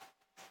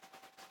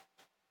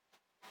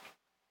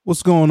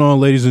What's going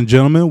on, ladies and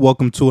gentlemen?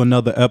 Welcome to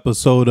another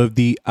episode of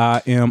the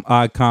I Am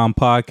iKon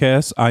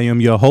podcast. I am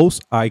your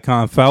host,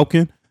 iKon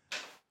Faulcon.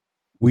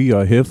 We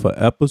are here for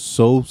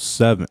episode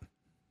 7.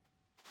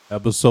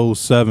 Episode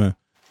 7.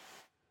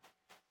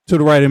 To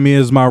the right of me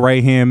is my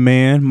right-hand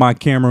man, my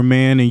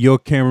cameraman, and your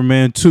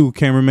cameraman too,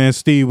 Cameraman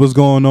Steve. What's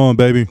going on,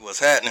 baby? What's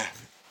happening?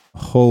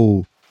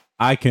 Oh,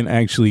 I can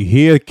actually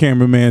hear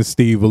Cameraman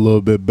Steve a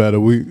little bit better.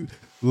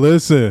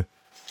 Listen.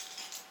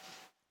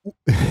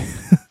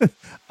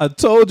 I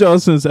told y'all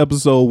since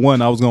episode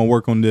 1 I was gonna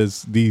work on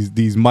these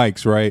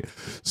mics, right?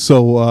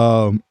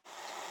 So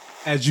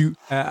as you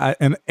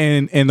and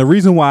the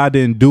reason why I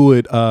didn't do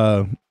it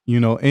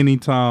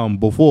anytime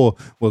before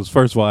was,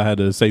 first of all, I had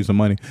to save some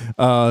money.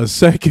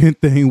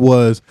 Second thing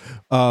was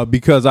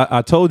because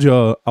I told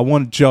y'all I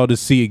wanted y'all to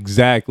see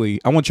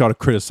exactly. I want y'all to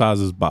criticize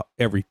us about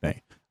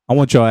everything. I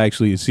want y'all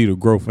actually to see the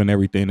growth in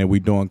everything that we're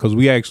doing, because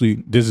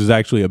this is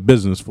actually a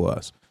business for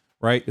us.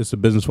 Right, it's a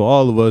business for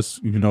all of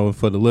us,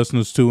 for the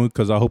listeners too.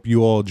 Because I hope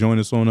you all join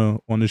us on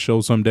the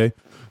show someday.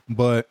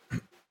 But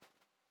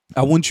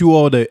I want you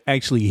all to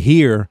actually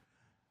hear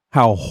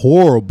how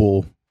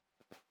horrible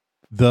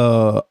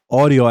the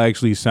audio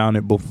actually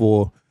sounded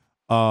before.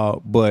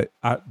 But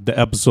the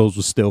episodes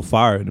were still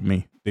fire to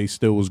me. They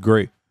still was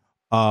great.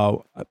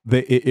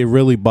 It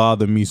really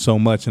bothered me so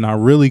much, and I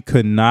really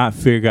could not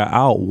figure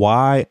out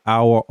why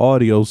our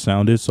audio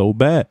sounded so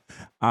bad.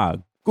 I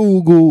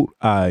Googled,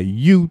 I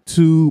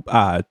YouTube,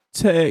 I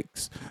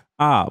text,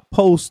 I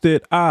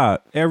posted,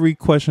 every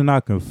question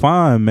I could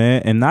find,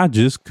 man, and I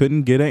just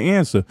couldn't get an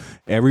answer.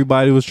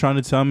 Everybody was trying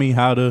to tell me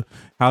how to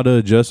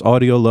adjust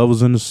audio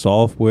levels in the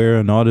software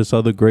and all this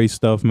other great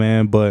stuff,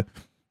 man, but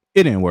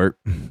it didn't work.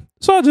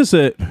 So I just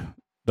said,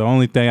 the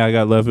only thing I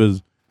got left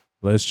is,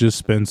 let's just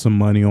spend some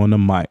money on the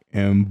mic.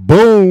 And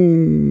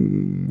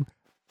boom,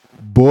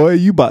 boy,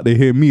 you about to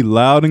hear me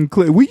loud and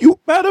clear.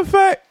 Matter of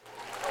fact,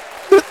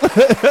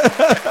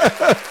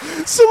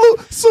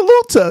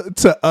 salute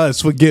to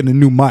us for getting a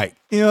new mic.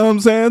 You know what I'm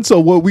saying?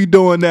 So what we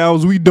doing now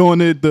is we doing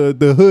it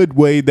the hood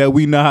way that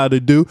we know how to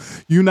do.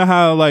 You know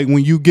how, like,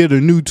 when you get a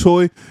new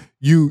toy,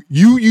 you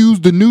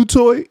use the new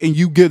toy and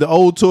you get the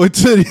old toy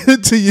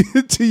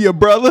to your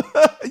brother,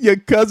 your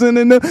cousin,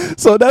 and them.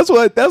 So that's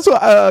what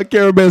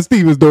Cameraman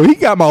Steve is doing. He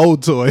got my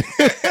old toy.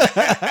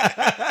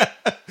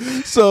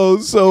 So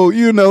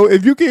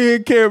if you can hear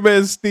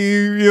Cameraman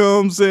Steve, you know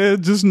what I'm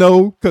saying, just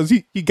know, because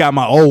he got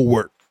my old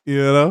work,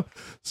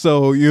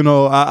 So,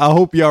 I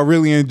hope y'all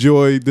really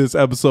enjoyed this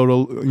episode.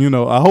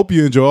 I hope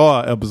you enjoy all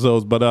our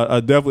episodes, but I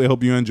definitely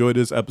hope you enjoy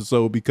this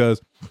episode,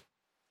 because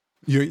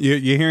you're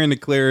hearing the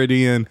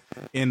clarity and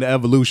the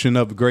evolution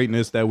of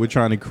greatness that we're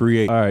trying to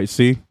create. All right,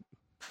 see?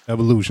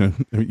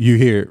 Evolution. You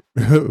hear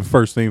it.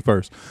 First thing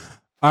first.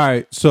 All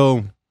right,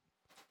 so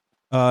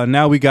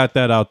now we got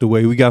that out the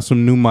way. We got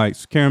some new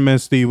mics. Cameraman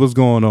Steve, what's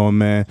going on,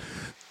 man?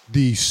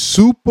 The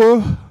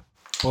Super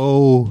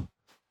Bowl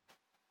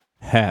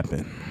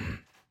happened.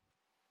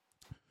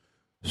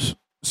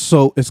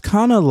 So it's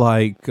kind of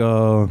like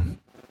so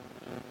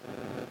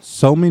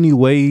many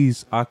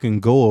ways I can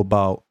go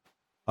about.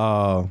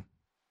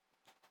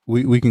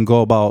 We can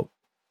go about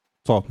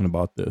talking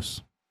about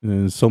this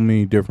in so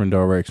many different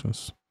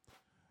directions.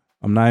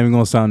 I'm not even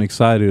gonna sound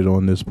excited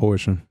on this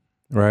portion,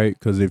 right?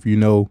 Because if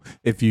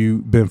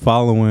you've been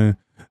following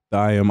the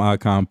I Am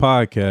iKon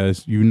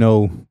podcast, you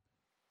know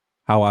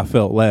how I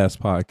felt last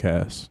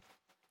podcast.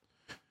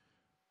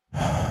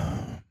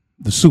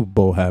 The Super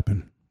Bowl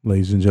happened,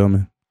 ladies and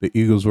gentlemen. The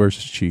Eagles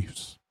versus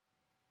Chiefs.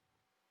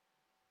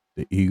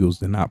 The Eagles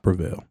did not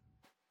prevail,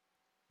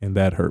 and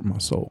that hurt my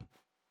soul.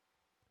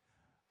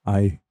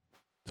 I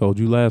told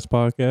you last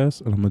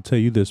podcast, and I'm going to tell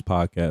you this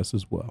podcast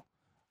as well.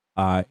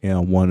 I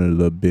am one of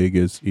the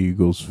biggest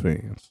Eagles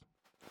fans.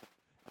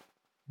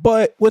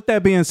 But with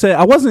that being said,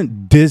 I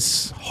wasn't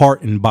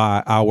disheartened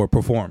by our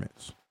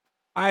performance.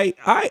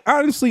 I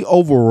honestly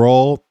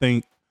overall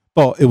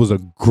thought it was a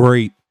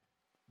great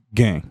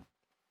game.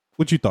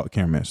 What you thought,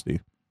 Cameraman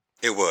Steve?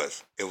 It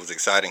was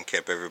exciting,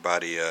 kept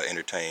everybody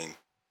entertained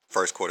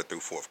first quarter through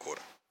fourth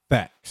quarter.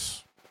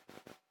 Facts.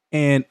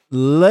 And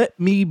let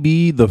me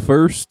be the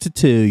first to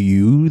tell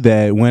you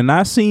that when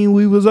I seen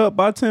we was up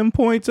by 10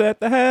 points at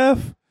the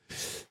half,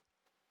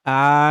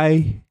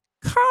 I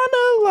kind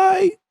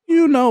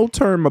of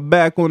turned my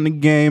back on the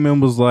game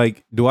and was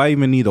like, do I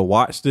even need to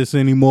watch this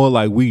anymore?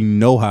 Like, we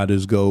know how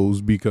this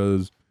goes,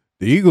 because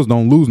the Eagles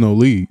don't lose no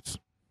leads.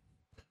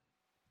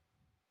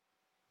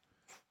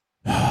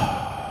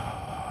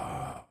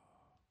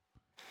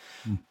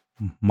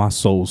 My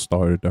soul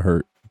started to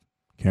hurt,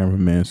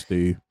 Cameraman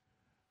Steve.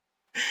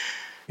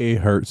 It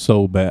hurt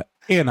so bad,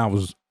 and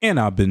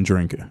I've been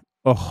drinking.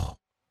 Oh,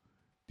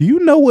 do you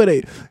know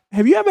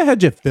have you ever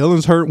had your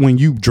feelings hurt when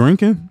you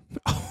drinking?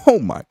 Oh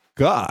my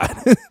God.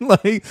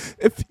 Like,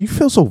 if you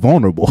feel so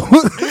vulnerable.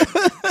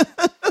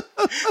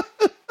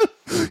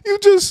 You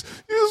just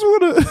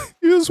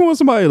want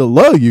somebody to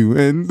love you,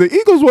 and the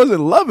Eagles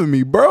wasn't loving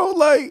me, bro.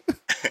 Like,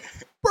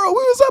 bro, we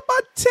was up by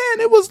 10.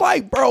 It was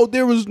like, bro,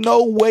 there was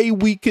no way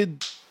we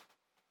could.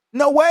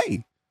 No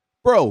way.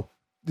 Bro,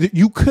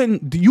 you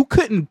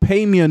couldn't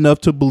pay me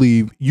enough to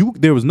believe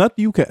there was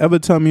nothing you could ever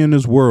tell me in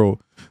this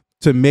world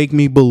to make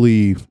me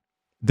believe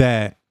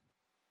that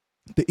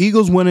the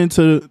Eagles went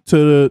into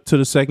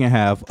the second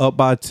half up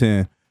by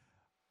 10.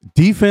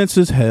 Defense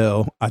is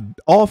hell.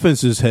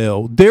 Offense is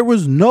hell. There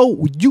was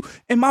no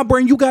in my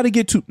brain. You got to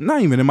get to,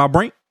 not even in my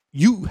brain.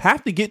 You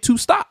have to get 2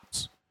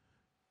 stops.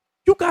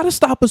 You got to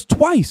stop us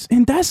twice,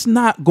 and that's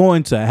not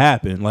going to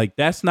happen. Like,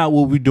 that's not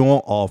what we do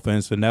on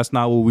offense, and that's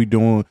not what we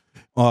doing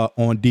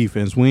on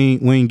defense. We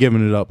ain't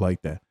giving it up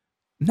like that.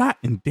 Not,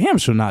 and damn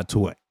sure not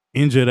to an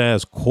injured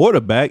ass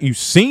quarterback. You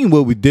seen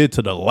what we did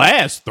to the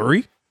last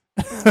 3.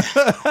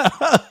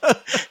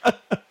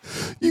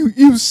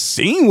 You've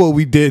seen what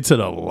we did to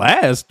the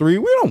last 3.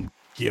 We don't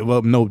give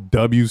up no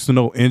W's to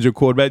no injured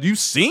quarterback. You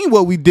seen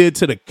what we did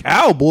to the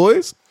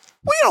Cowboys.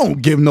 We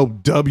don't give no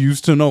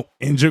W's to no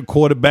injured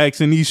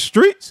quarterbacks in these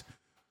streets.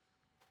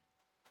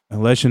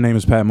 Unless your name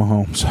is Pat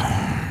Mahomes.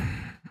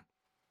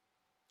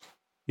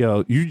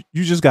 Yo, you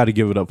just got to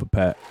give it up for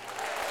Pat.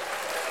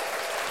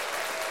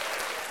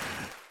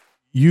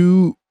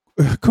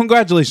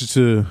 Congratulations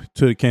to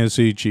the Kansas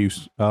City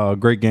Chiefs.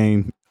 Great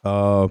game.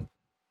 Well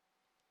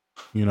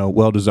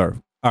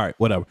deserved. All right,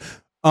 whatever.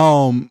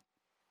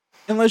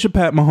 Unless you're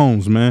Pat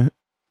Mahomes, man.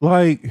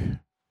 Like,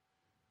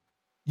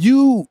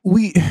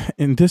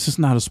 and this is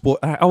not a sport.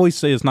 I always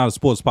say it's not a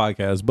sports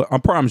podcast, but I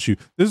promise you,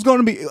 this is going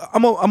to be.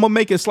 I'm gonna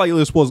make it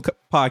slightly a sports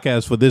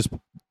podcast for this, a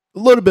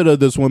little bit of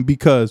this one,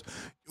 because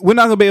we're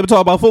not gonna be able to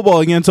talk about football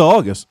again until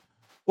August.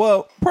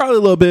 Well, probably a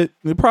little bit.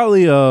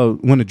 Probably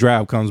when the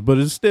draft comes, but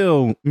it's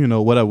still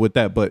whatever with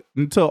that. But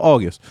until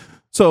August,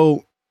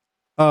 so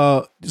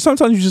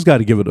sometimes you just got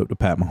to give it up to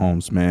Pat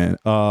Mahomes, man.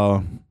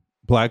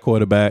 Black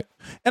quarterback,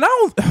 and I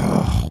don't.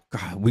 Oh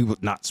God, we were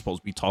not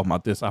supposed to be talking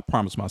about this. I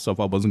promised myself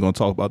I wasn't going to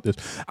talk about this.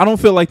 I don't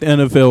feel like the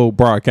NFL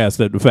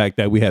broadcasted the fact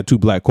that we had 2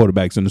 black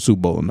quarterbacks in the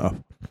Super Bowl enough.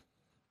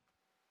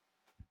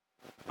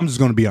 I'm just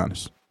going to be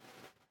honest,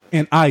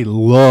 and I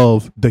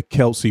love the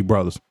Kelce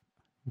brothers.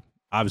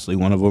 Obviously,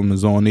 one of them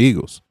is on the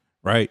Eagles,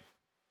 right?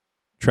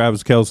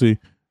 Travis Kelce.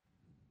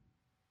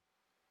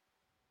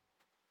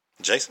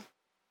 Jason?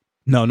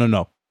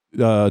 No.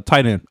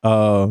 Tight end.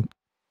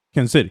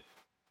 Kansas City.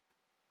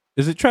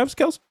 Is it Travis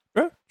Kelce?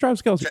 Right?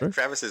 Travis Kelce, right?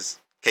 Travis is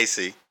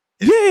KC.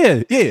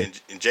 Yeah.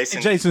 And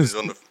Jason's is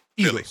on the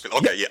Eagles. Philly.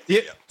 Okay,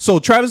 yeah. So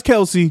Travis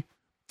Kelce,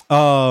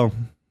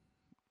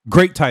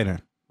 great tight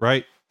end,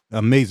 right?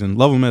 Amazing.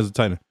 Love him as a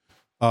tight end.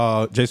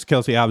 Jason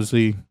Kelce,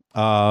 obviously,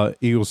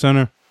 Eagle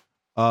center.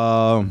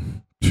 I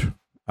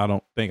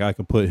don't think I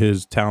can put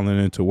his talent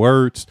into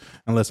words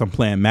unless I'm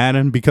playing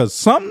Madden, because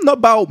something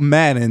about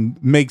Madden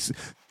makes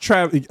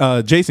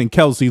Jason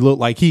Kelce look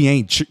like he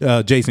ain't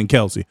Jason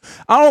Kelce.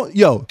 Oh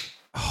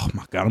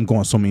my God, I'm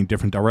going so many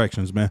different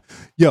directions, man.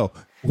 Yo,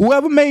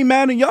 whoever made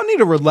Madden, y'all need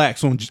to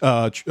relax on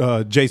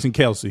Jason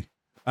Kelce.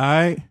 All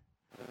right?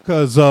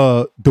 Because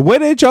the way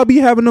that y'all be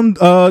having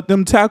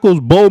them tackles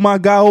bowl my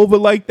guy over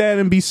like that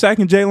and be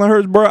sacking Jalen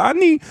Hurts, bro, I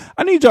need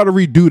y'all to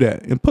redo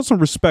that and put some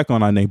respect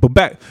on our name. But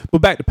back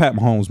to Pat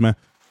Mahomes, man.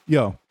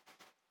 Yo,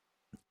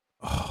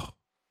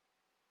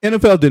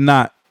 NFL did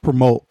not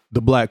promote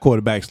the black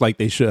quarterbacks like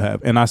they should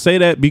have, and I say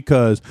that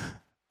because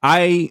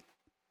I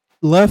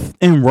left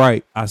and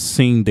right I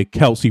seen the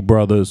Kelce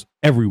brothers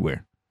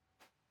everywhere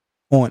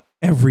on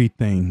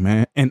everything,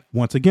 man. And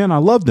once again, I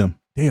love them.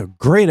 They are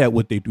great at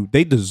what they do.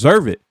 They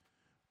deserve it,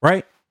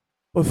 right?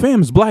 But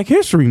fam, it's Black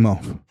History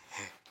Month.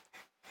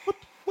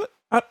 What?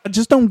 I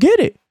just don't get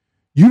it.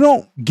 You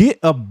don't get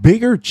a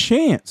bigger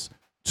chance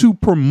to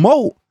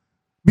promote,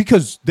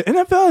 because the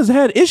NFL has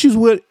had issues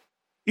with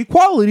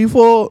equality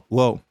for,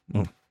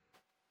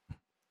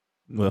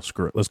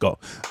 screw it. Let's go.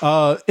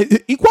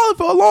 Equality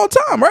for a long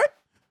time, right?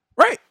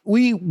 Right.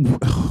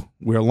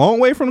 We're a long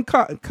way from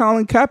the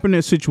Colin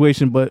Kaepernick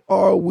situation, but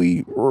are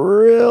we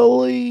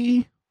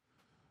really?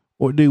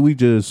 Or did we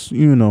just,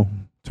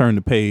 turn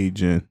the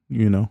page and,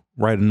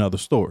 write another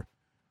story?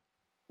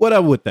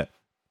 Whatever with that.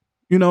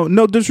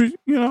 No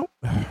disrespect,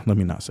 let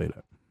me not say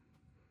that.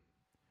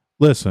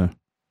 Listen,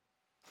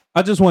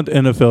 I just want the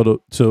NFL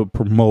to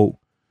promote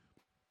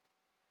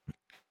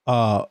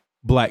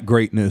black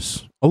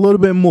greatness a little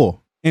bit more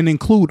and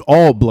include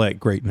all black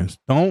greatness.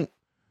 Don't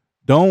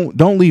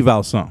leave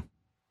out some.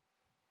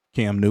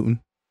 Cam Newton.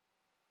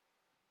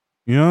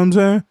 You know what I'm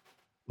saying?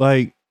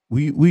 Like,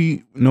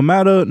 we no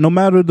matter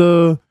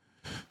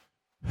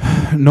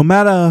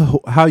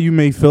how you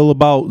may feel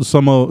about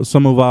some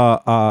of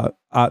our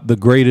the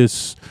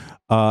greatest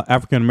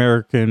African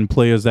American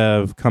players that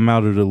have come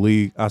out of the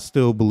league, I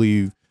still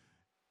believe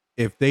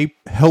if they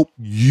help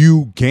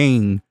you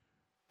gain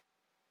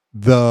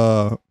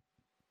the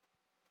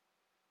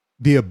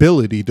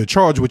ability to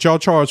charge what y'all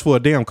charge for a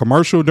damn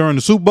commercial during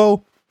the Super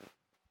Bowl,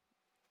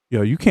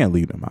 you can't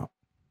leave them out.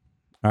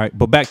 All right,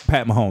 but back to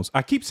Pat Mahomes.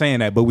 I keep saying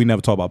that, but we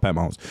never talk about Pat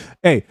Mahomes.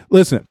 Hey,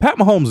 listen, Pat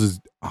Mahomes is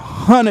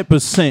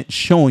 100%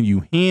 showing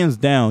you, hands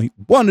down,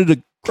 one of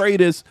the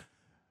greatest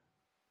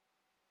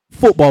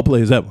football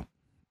players ever.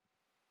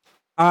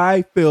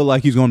 I feel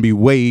like he's going to be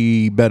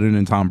way better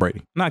than Tom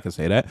Brady. And I can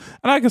say that.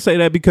 And I can say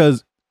that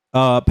because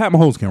Pat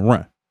Mahomes can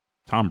run.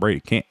 Tom Brady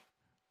can't.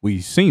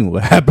 We seen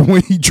what happened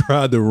when he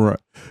tried to run,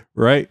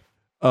 right?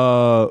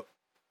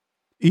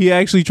 He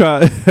actually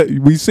tried.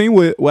 We seen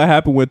what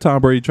happened when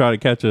Tom Brady tried to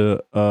catch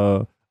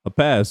a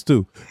pass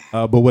too.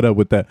 But what up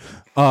with that?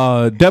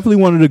 Definitely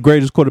one of the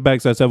greatest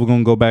quarterbacks that's ever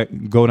going to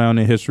go down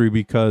in history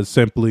because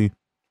simply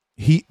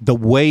the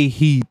way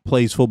he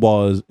plays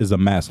football is a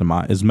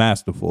mastermind. Is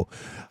masterful.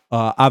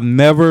 I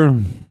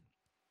don't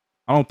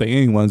think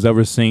anyone's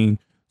ever seen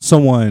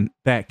someone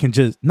that can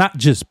not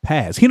just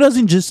pass. He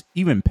doesn't just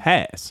even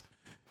pass.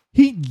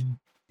 He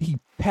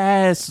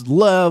pass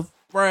left,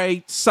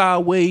 right,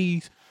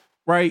 sideways,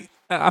 right.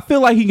 I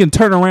feel like he can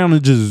turn around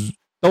and just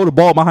throw the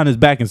ball behind his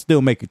back and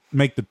still make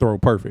the throw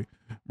perfect,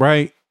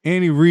 right?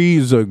 Andy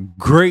Reid's a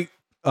great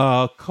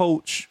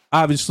coach.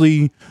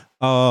 Obviously,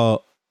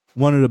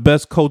 one of the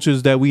best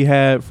coaches that we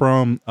had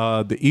from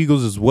the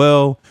Eagles as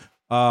well.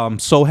 I'm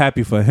so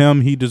happy for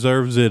him. He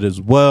deserves it as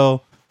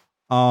well.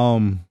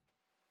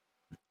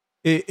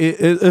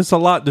 It's a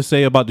lot to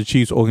say about the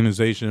Chiefs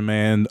organization,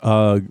 man.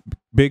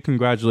 Big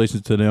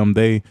congratulations to them.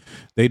 They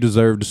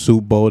deserved the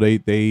Super Bowl. They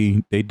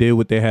did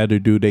what they had to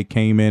do. They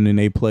came in and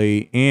they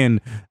played. And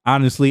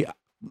honestly,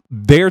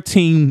 their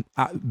team,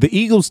 the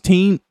Eagles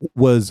team,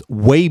 was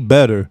way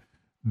better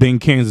than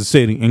Kansas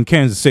City, and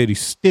Kansas City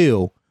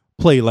still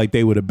played like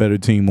they were the better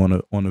team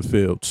on the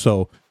field.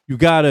 So you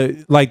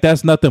gotta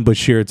that's nothing but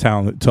sheer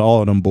talent to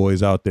all of them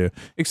boys out there,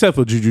 except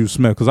for Juju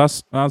Smith,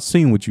 because I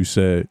seen what you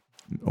said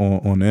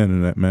on the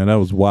internet, man. That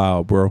was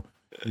wild, bro.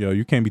 Yo,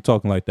 you can't be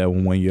talking like that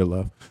with 1 year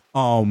left.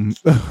 But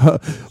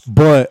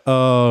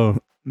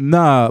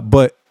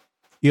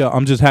yeah,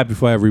 I'm just happy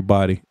for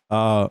everybody.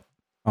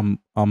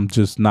 I'm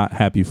just not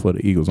happy for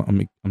the Eagles.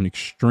 I'm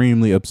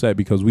extremely upset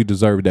because we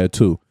deserved that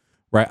too,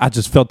 right? I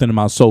just felt it in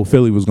my soul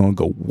Philly was gonna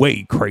go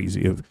way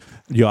crazy. If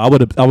I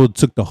would have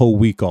took the whole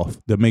week off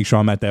to make sure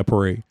I'm at that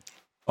parade.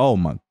 Oh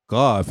my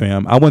God,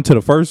 fam! I went to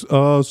the first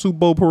Super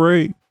Bowl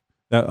parade.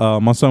 That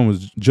my son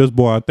was just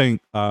born. I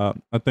think my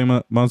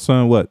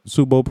son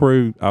Super Bowl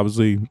parade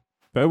obviously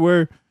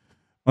February.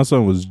 My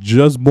son was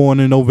just born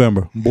in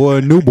November.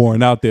 Boy,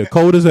 newborn out there,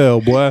 cold as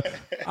hell, boy.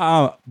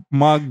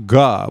 My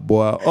God,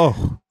 boy.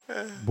 Oh,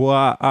 boy,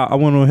 I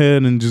went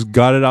ahead and just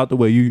got it out the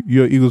way.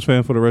 You're an Eagles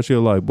fan for the rest of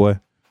your life, boy.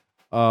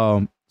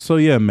 So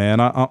yeah, man,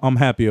 I'm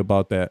happy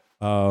about that.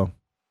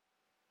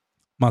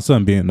 My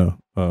son being a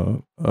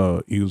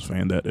Eagles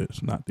fan, that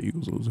is, not the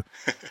Eagles loser.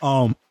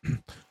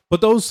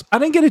 But I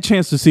didn't get a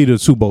chance to see the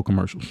Super Bowl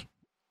commercials.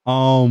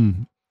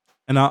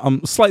 And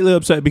I'm slightly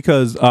upset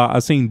because I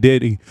seen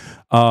Diddy.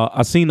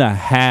 I seen a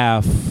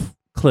half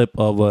clip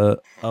of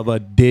a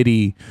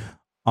Diddy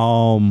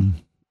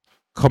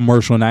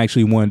commercial, and I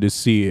actually wanted to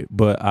see it,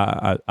 but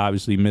I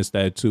obviously missed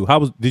that too.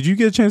 Did you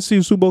get a chance to see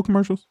the Super Bowl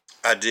commercials?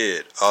 I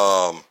did.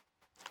 I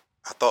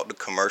thought the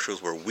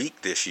commercials were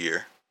weak this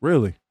year.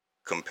 Really?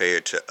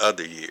 Compared to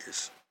other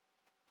years.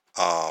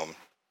 And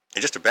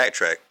just to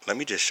backtrack, let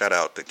me just shout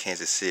out the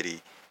Kansas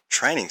City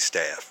training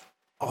staff.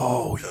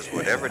 Oh, because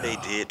whatever they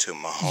did to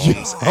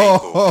Mahomes'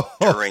 ankle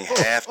during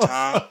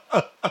halftime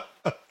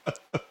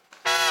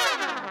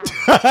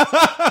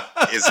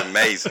is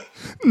amazing.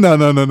 No.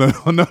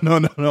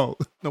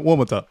 One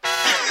more time.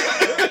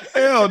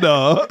 Hell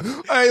no.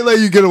 I ain't let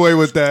you get away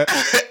with that.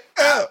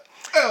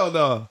 Hell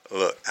no.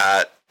 Look,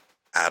 I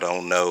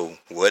don't know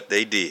what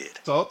they did.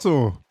 Talk to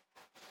him.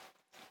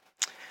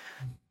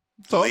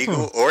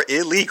 Legal or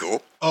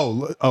illegal.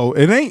 Oh,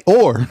 it ain't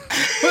or.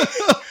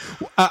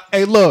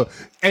 Hey, look.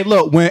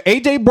 When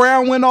AJ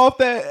Brown went off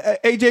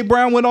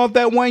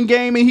that one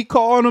game and he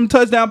called them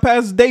touchdown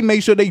passes, they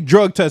made sure they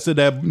drug tested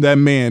that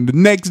man the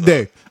next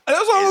day.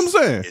 That's all I'm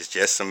saying. It's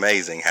just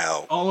amazing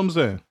how all I'm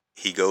saying.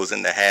 He goes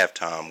into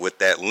halftime with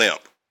that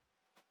limp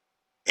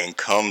and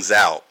comes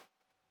out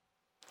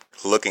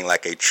looking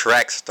like a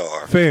track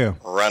star, fam,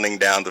 running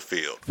down the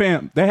field.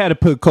 Fam, they had to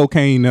put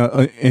cocaine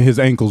in his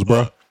ankles,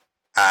 bro.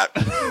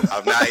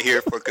 I'm not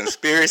here for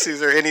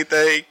conspiracies or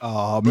anything.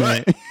 Oh,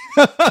 man.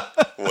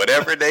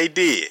 Whatever they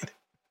did,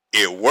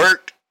 it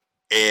worked.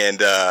 And,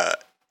 the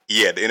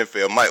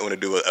NFL might want to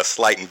do a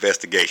slight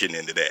investigation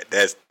into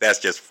that. That's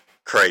just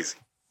crazy.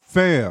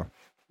 Fam,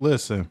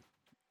 listen.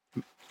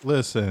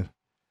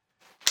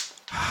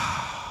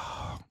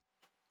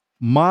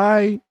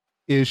 My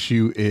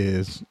issue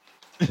is,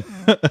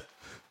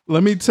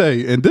 let me tell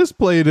you, and this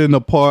played in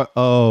a part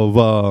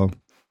of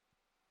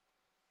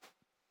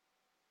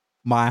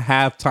my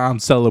halftime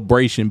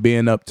celebration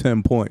being up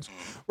 10 points,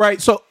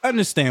 right? So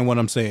understand what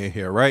I'm saying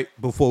here, right?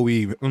 Before we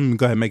even, let me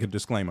go ahead and make a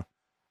disclaimer.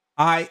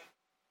 I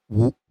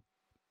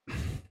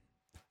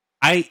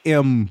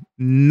am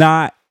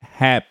not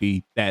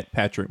happy that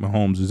Patrick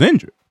Mahomes is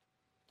injured.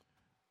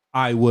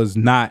 I was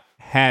not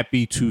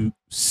happy to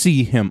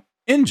see him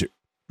injured.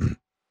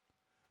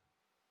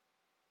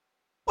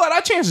 But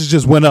our chances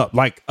just went up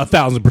like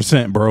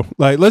 1,000%, bro.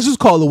 Like, let's just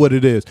call it what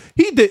it is.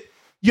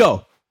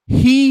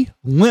 He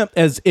limped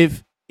as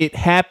if it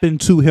happened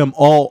to him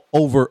all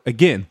over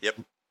again.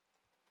 Yep.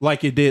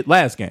 Like it did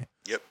last game.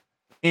 Yep.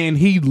 And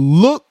he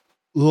looked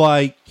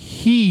like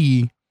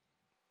he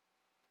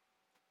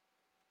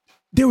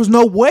there was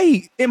no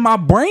way in my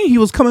brain he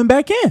was coming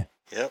back in.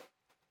 Yep.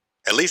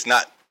 At least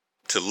not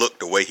to look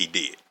the way he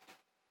did.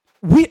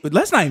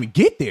 Let's not even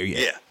get there yet.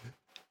 Yeah.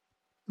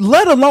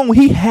 Let alone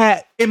he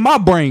had in my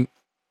brain,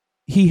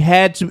 he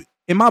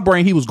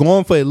was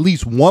going for at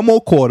least one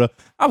more quarter.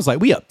 I was like,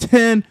 we up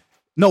 10.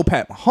 No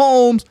Pat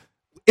Mahomes.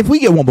 If we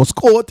get one more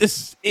score, this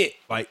is it.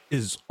 Like,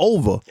 it's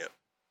over. Yep.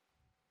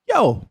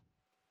 Yo.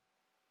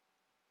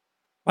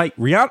 Like,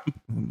 Rihanna,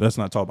 let's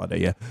not talk about that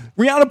yet.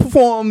 Rihanna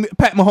performed,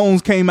 Pat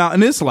Mahomes came out,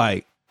 and it's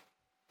like,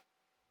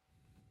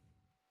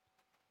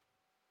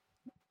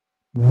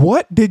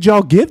 what did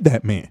y'all give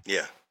that man?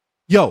 Yeah.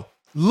 Yo,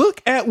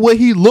 look at what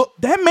he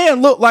looked. That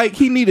man looked like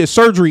he needed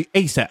surgery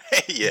ASAP.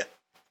 Yeah.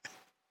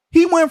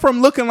 He went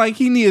from looking like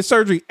he needed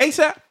surgery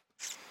ASAP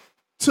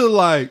to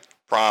like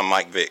prime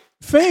Mike Vick.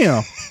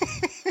 Fam.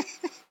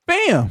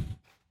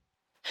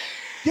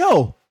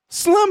 Yo,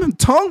 Slim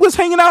tongue was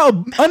hanging out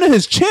under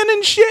his chin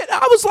and shit.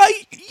 I was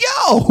like,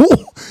 yo.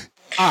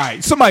 All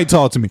right, somebody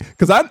talk to me.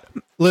 Because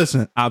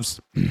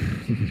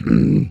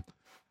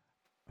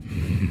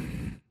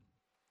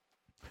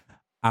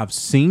I've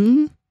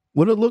seen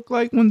what it looked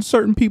like when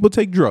certain people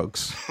take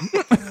drugs.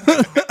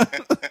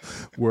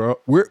 we're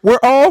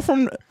all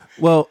from,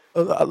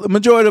 the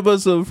majority of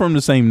us are from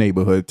the same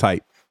neighborhood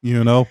type,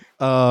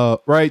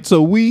 right?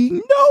 So we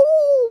know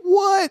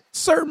what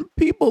certain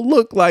people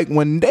look like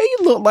when they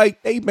look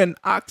like they've been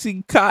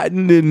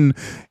Oxycontin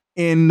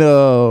and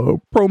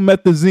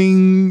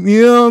promethazine,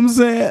 you know what I'm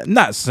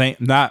saying?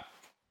 Not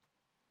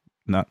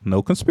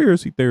no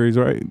conspiracy theories,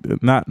 right?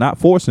 Not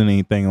forcing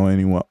anything on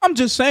anyone. I'm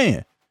just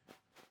saying,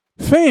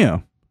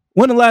 fam,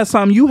 when the last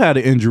time you had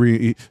an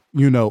injury,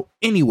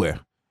 anywhere,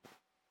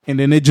 and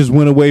then it just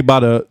went away by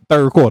the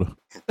third quarter?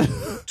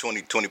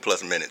 20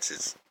 plus minutes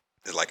is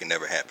like it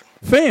never happened.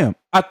 Fam,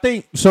 I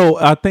think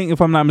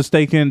if I'm not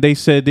mistaken, they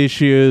said this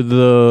year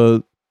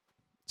the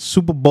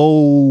Super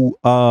Bowl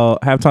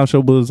halftime show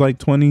was like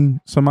 20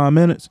 some odd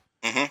minutes.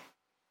 Mm-hmm.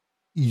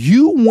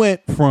 You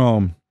went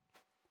from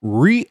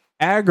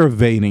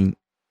re-aggravating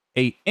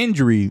a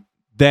injury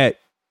that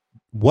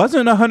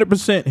wasn't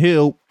 100%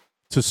 healed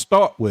to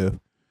start with,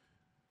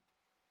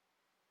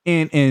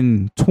 and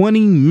in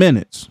 20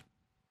 minutes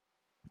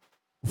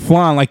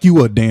flying like you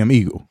were a damn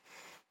eagle.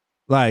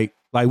 Like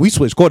we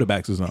switched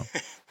quarterbacks or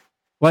something.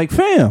 Like,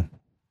 fam,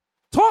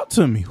 talk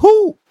to me.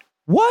 Who?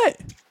 What?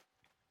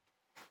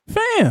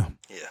 Fam.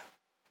 Yeah.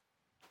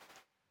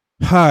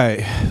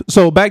 Hi.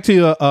 So back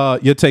to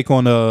your take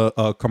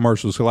on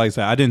commercials. So like I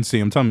said, I didn't see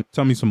them.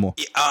 Tell me some more.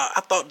 Yeah,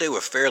 I thought they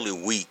were fairly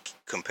weak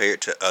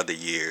compared to other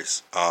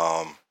years.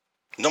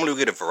 Normally we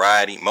get a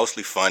variety,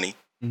 mostly funny.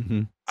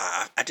 Mm-hmm.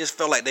 I just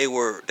felt like they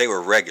were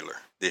regular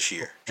this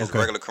year, just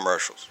regular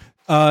commercials.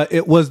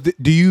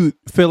 Do you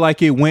feel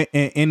like it went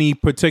in any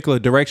particular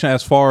direction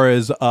as far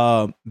as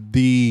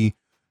the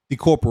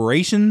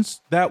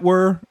corporations that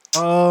were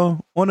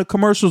on the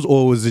commercials,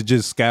 or was it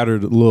just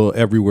scattered a little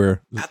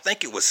everywhere? I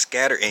think it was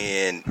scattered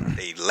and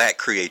they lacked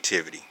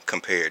creativity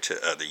compared to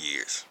other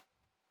years.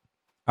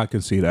 I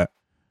can see that.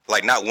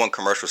 Like, not one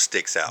commercial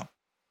sticks out.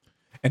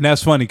 And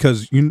that's funny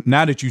because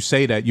now that you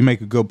say that, you make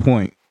a good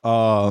point.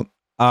 From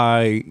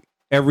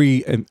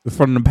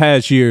the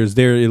past years,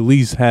 there at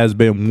least has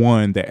been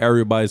one that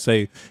everybody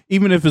say,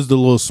 even if it's the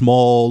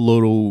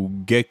little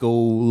gecko,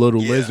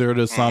 lizard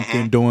or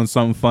something, doing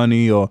something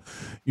funny or,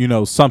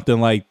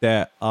 something like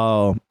that.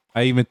 I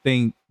even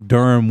think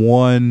during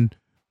one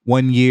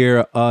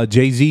year,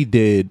 Jay-Z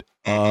did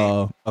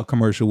a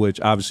commercial, which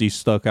obviously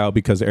stuck out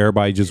because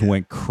everybody just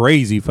went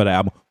crazy for the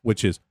album,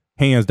 which is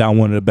hands down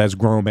one of the best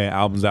grown man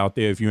albums out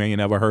there. If you ain't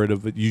ever heard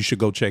of it, you should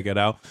go check it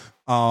out.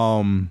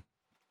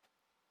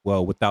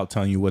 Well, without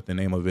telling you what the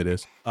name of it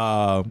is.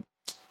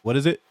 What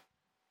is it?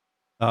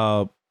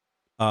 Damn,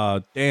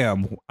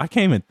 I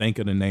can't even think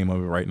of the name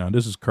of it right now.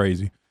 This is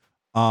crazy.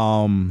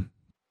 Damn,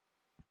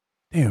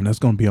 that's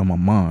gonna be on my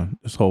mind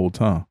this whole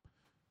time.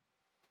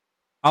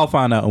 I'll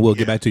find out and we'll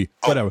get back to you.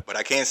 Whatever. But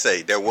I can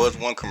say there was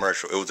one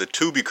commercial. It was a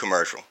Tubi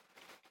commercial.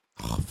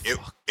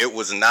 It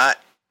was not.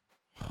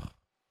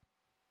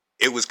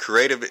 It was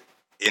creative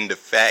in the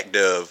fact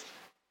of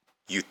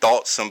you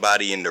thought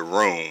somebody in the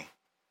room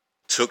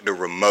took the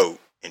remote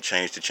and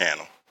changed the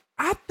channel.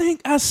 I think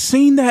I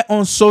seen that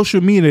on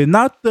social media,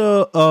 not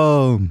the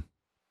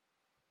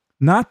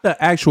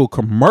actual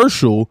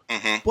commercial,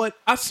 but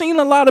I seen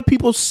a lot of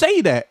people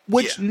say that,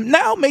 which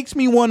now makes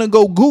me want to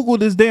go Google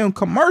this damn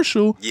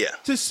commercial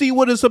to see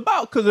what it's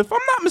about. Because if I'm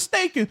not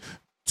mistaken,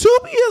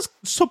 Tubi is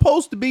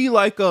supposed to be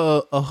like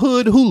a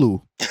hood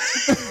Hulu,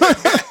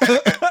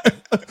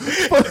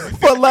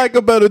 for lack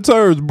of better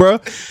terms,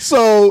 bruh.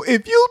 So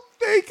if you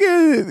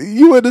thinking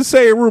you in the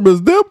same room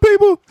as them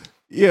people,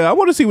 I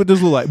want to see what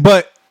this look like.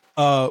 But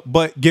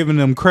giving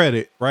them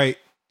credit, right?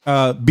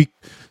 And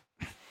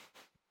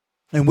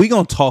we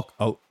gonna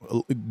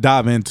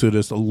dive into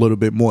this a little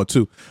bit more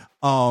too,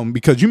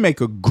 because you make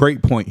a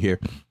great point here.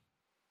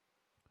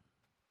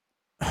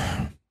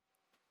 I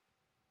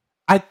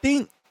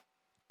think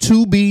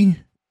Tubi,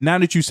 now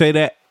that you say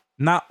that,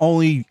 not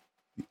only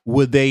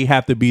would they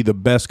have to be the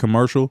best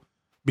commercial,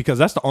 because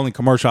that's the only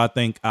commercial I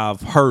think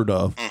I've heard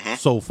of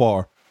so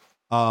far,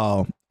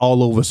 all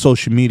over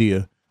social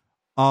media.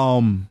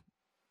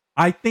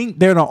 I think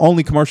they're the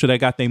only commercial that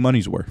got their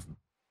money's worth.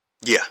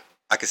 Yeah,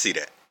 I can see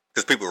that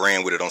because people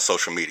ran with it on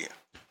social media.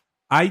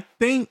 I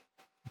think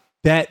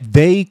that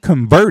they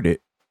converted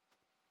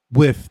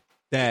with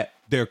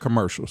their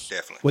commercials.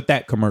 Definitely. With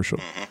that commercial.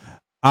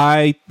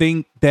 I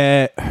think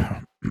that,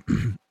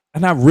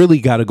 and I really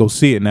got to go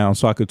see it now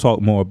so I could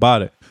talk more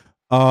about it.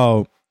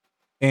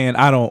 And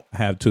I don't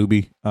have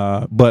Tubi,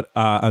 but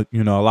a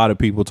lot of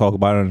people talk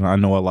about it, and I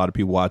know a lot of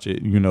people watch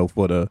it,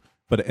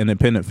 for the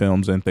independent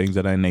films and things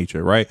of that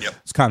nature, right? Yep.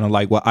 It's kind of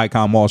like what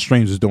iKon Mall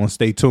Streams is doing.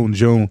 Stay tuned,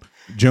 June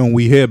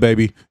we here,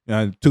 baby.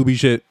 Tubi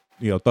shit,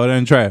 throw that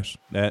in the trash.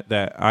 That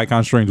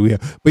iKon Streams we here,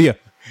 but yeah.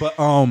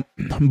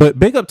 But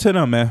big up to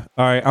them, man.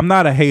 All right, I'm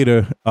not a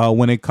hater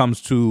when it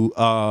comes to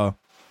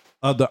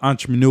other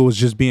entrepreneurs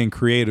just being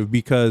creative,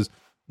 because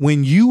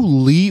when you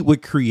lead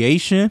with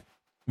creation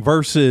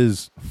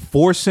versus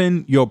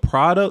forcing your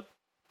product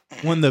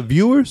on the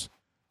viewers,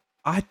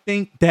 I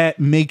think that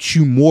makes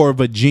you more of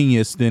a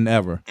genius than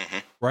ever,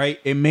 right?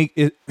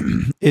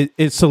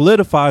 It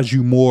solidifies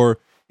you more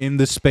in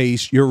the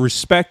space. You're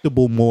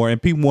respectable more,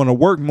 and people want to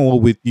work more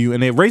with you,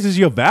 and it raises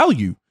your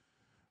value,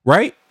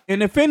 right?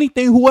 And if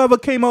anything, whoever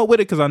came up with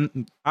it, because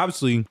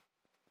obviously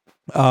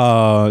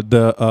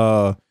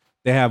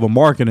they have a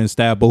marketing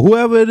staff, but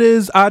whoever it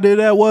is out there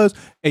that was,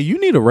 hey, you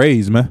need a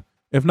raise, man.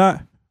 If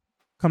not,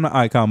 come to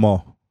iKon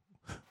Mall.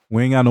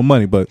 We ain't got no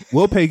money, but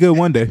we'll pay good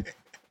one day,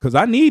 because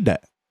I need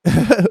that.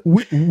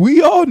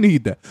 we all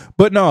need that.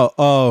 But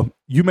no,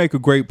 you make a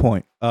great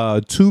point.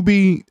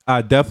 Tubi,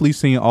 I definitely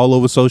seen all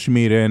over social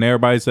media, and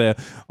everybody said,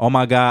 oh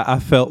my God, I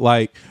felt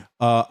like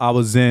I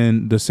was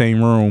in the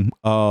same room,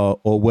 or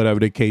whatever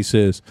the case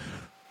is.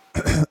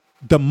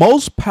 The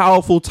most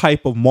powerful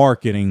type of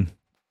marketing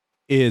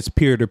is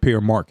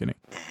peer-to-peer marketing.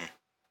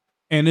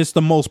 And it's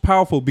the most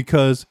powerful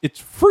because it's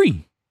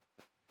free.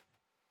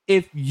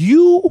 If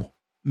you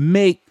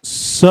make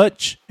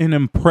such an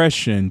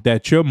impression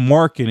that your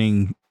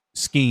marketing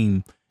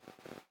scheme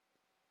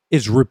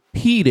is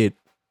repeated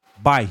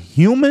by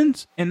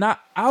humans and not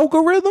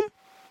algorithm,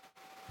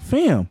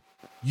 fam,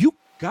 you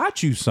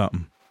got you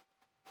something.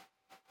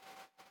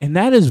 And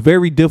that is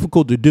very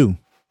difficult to do.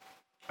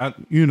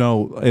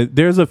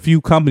 There's a few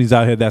companies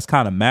out here that's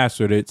kind of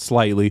mastered it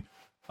slightly.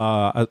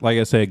 Like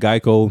I said,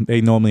 Geico,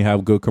 they normally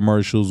have good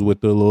commercials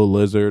with the little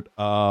lizard.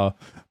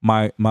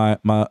 My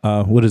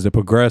what is it?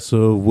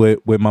 Progressive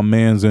with my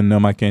man's in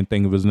them. I can't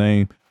think of his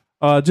name.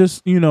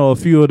 Just a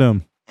few of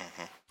them.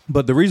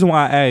 But the reason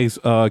why I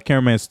asked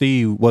Cameraman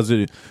Steve, was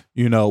it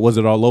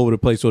all over the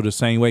place or the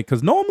same way?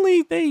 Because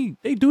normally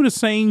they do the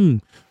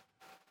same.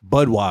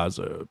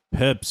 Budweiser,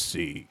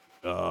 Pepsi,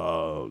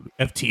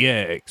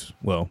 FTX.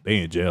 Well,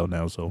 they in jail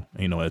now, so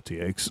ain't no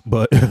FTX.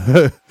 But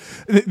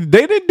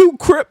they didn't do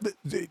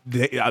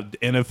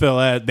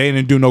NFL. They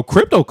didn't do no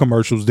crypto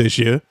commercials this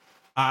year.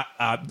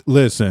 I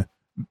listen.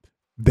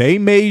 They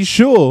made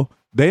sure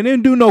they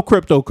didn't do no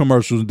crypto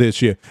commercials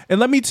this year. And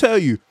let me tell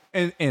you,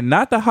 and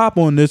not to hop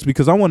on this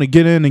because I want to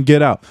get in and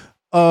get out.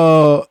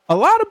 A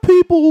lot of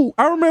people.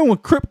 I remember when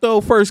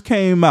crypto first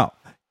came out.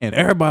 And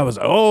everybody was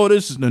like, oh,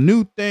 this is the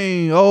new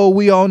thing. Oh,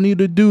 we all need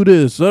to do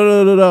this.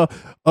 Crypto's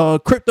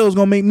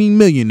going to make me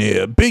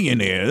millionaire,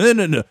 billionaire.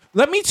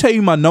 Let me tell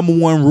you my number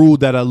one rule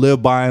that I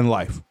live by in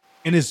life.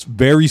 And it's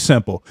very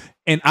simple.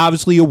 And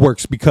obviously it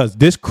works because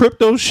this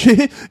crypto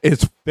shit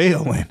is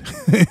failing.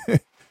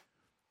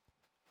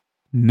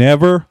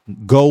 Never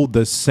go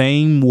the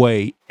same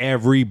way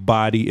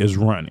everybody is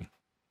running.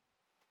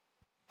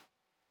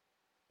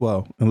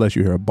 Well, unless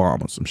you hear a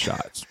bomb or some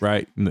shots,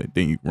 right?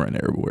 Then you run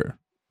everywhere.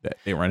 That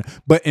they run,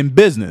 but in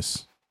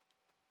business,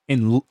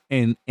 in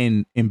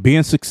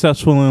being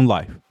successful in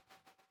life,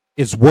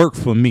 it's worked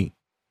for me.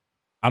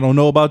 I don't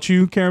know about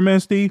you, Cameraman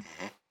Steve,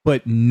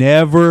 but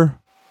never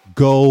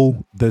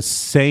go the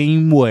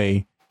same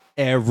way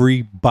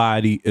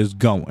everybody is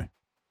going.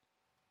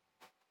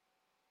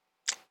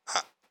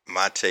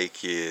 My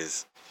take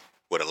is,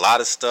 with a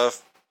lot of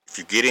stuff, if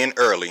you get in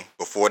early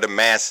before the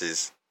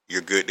masses,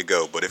 you're good to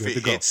go. But if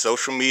it hits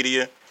social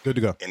media, good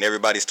to go, and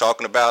everybody's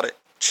talking about it,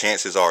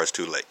 chances are it's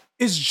too late.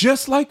 It's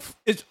just like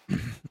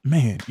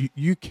man.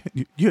 You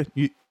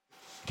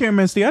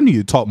Cameraman Steve, I need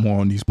you to talk more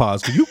on these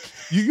pods because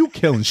you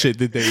killing shit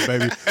today,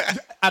 baby.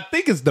 I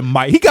think it's the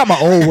mic. He got my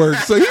old work,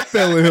 so he's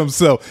feeling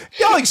himself.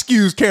 Y'all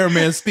excuse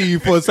Cameraman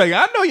Steve for a second.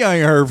 I know y'all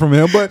ain't heard from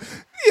him, but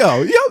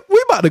yo,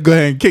 we about to go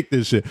ahead and kick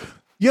this shit.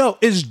 Yo,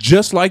 it's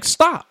just like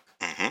stock.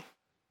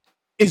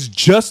 It's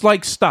just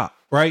like stock,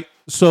 right?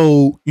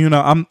 So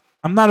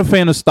I'm not a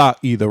fan of stock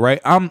either, right?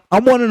 I'm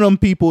one of them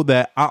people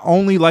that I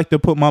only like to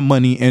put my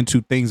money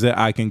into things that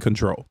I can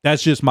control.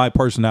 That's just my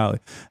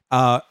personality.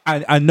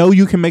 I know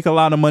you can make a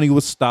lot of money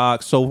with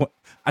stock, so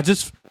I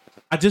just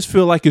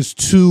feel like it's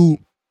too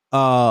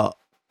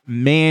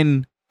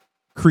man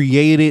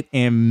created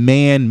and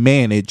man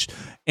managed,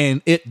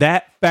 and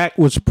that fact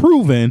was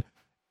proven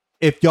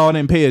if y'all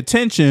didn't pay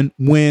attention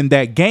when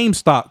that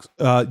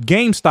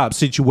GameStop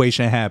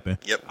situation happened.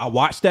 Yep. I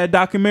watched that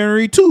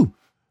documentary too,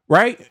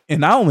 right?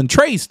 And I own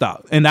trade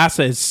stock. And I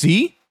said,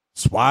 see,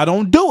 that's why I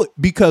don't do it.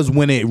 Because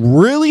when it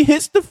really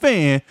hits the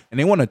fan and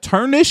they want to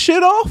turn this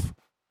shit off,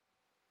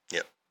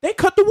 yep, they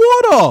cut the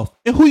water off.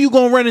 And who you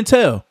gonna run and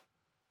tell?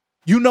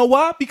 You know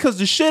why? Because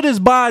the shit is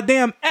by a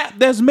damn app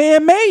that's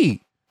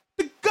man-made.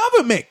 The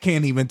government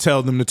can't even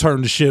tell them to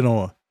turn the shit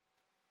on.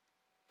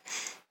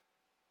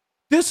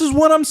 This is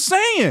what I'm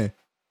saying.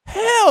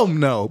 Hell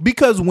no.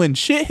 Because when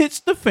shit hits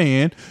the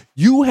fan,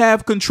 you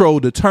have control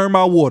to turn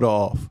my water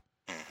off.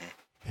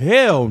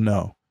 Hell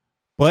no.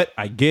 But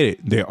I get it.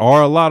 There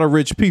are a lot of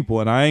rich people,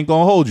 and I ain't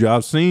gonna hold you.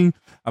 I've seen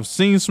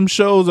some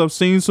shows, I've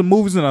seen some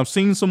movies, and I've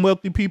seen some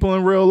wealthy people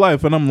in real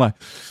life, and I'm like,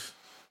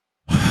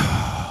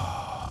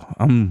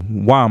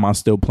 why am I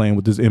still playing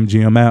with this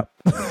MGM app?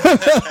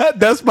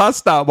 That's my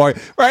stock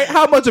market, right?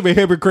 How much of a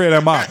hypocrite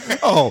am I?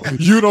 Oh,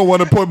 you don't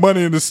want to put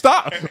money in the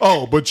stock.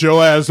 Oh, but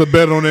your ass a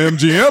bet on the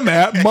MGM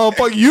app,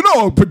 motherfucker. You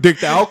don't predict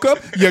the outcome.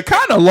 You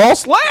kind of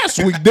lost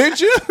last week,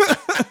 didn't you?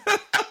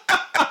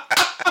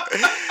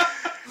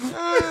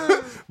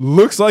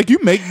 Looks like you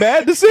make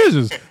bad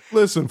decisions.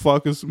 Listen,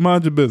 fuckers,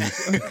 mind your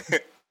business.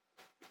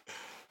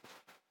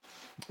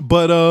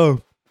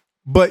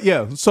 But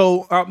yeah,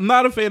 so I'm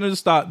not a fan of the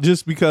stock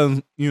just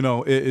because, you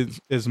know,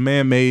 it's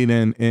man-made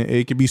and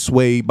it can be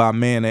swayed by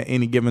man at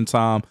any given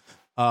time.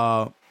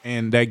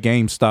 And that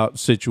GameStop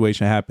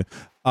situation happened.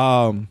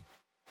 And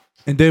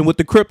then with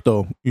the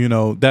crypto, you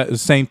know, that's the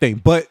same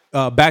thing. But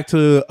back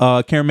to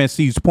Cameraman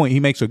Steve's point, he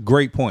makes a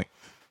great point.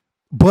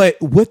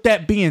 But with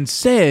that being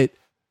said,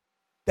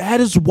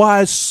 that is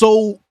why it's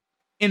so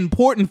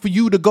important for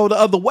you to go the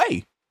other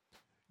way.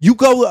 You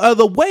go the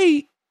other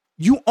way,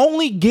 you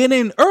only get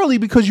in early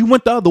because you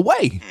went the other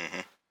way. Mm-hmm.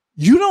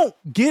 You don't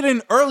get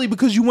in early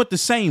because you went the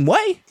same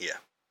way. Yeah.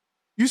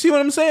 You see what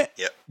I'm saying?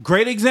 Yep.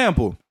 Great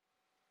example.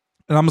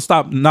 And I'm going to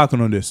stop knocking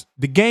on this.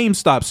 The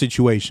GameStop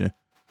situation.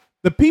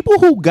 The people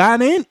who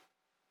got in,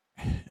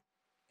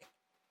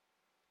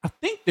 I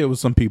think there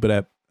was some people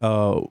that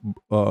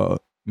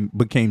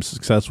became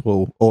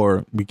successful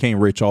or became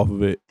rich off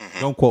of it. Mm-hmm.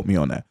 Don't quote me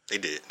on that. They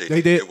did.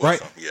 They did, right?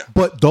 Some, yeah.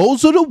 But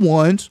those are the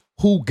ones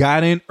who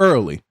got in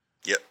early.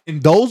 Yep.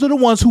 And those are the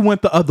ones who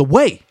went the other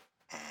way.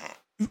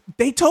 Mm-hmm.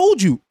 They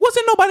told you.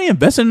 Wasn't nobody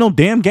investing in no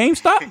damn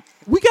GameStop?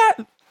 We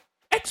got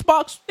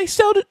Xbox. They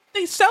sell it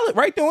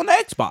right there on the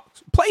Xbox.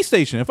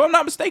 PlayStation. If I'm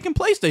not mistaken,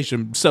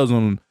 PlayStation sells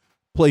on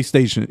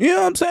PlayStation. You know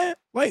what I'm saying?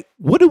 Like,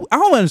 I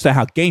don't understand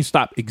how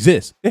GameStop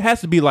exists. It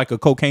has to be like a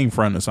cocaine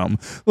front or something.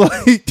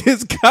 Like,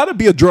 it's got to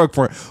be a drug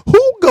front.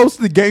 Who goes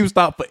to the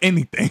GameStop for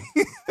anything?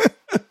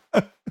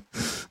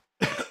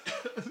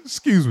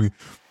 Excuse me.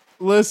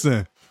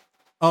 Listen.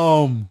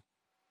 But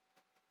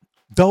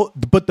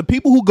the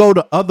people who go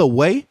the other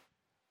way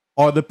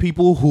are the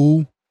people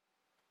who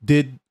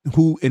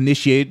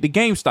initiated the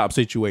GameStop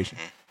situation.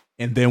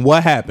 And then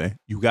what happened?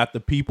 You got the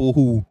people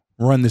who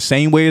run the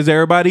same way as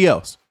everybody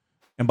else.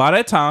 And by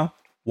that time,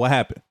 what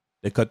happened?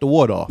 They cut the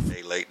water off.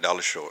 They late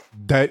 $1 short.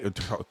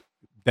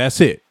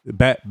 That's it.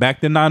 Back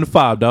to 9 to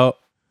 5, dog.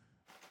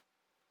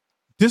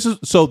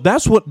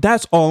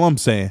 That's all I'm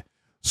saying.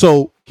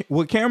 So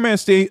what Cameraman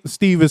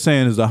Steve is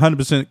saying is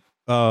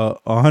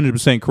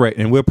 100% correct,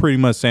 and we're pretty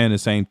much saying the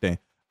same thing.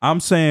 I'm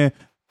saying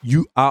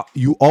you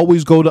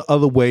always go the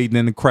other way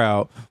than the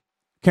crowd.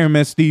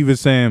 Cameraman Steve is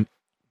saying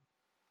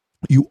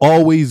you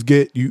always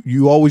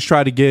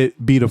try to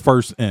be the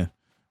first in,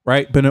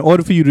 right? But in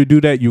order for you to do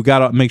that, you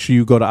gotta make sure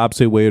you go the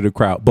opposite way of the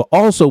crowd. But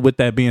also, with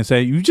that being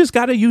said, you just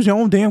gotta use your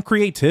own damn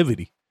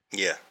creativity.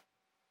 Yeah.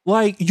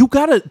 Like, you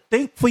gotta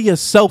think for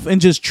yourself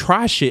and just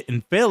try shit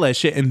and fail at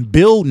shit and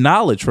build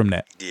knowledge from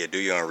that. Yeah, do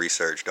your own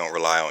research. Don't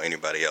rely on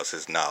anybody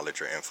else's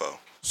knowledge or info.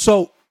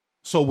 So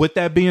with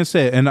that being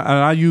said, and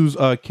I use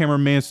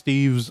Cameraman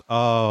Steve's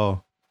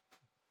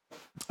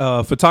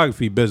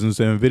photography business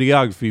and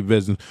videography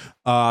business.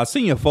 I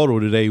seen your photo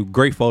today.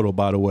 Great photo,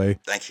 by the way.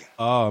 Thank you.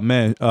 Oh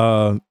man,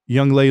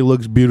 young lady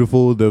looks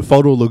beautiful. The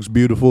photo looks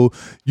beautiful.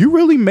 You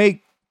really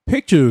make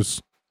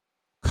pictures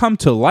come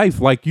to life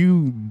like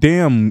you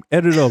damn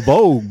editor of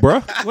Vogue,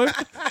 bro. Like,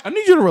 I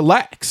need you to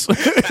relax. I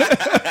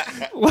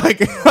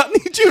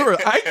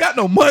ain't got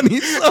no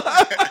money.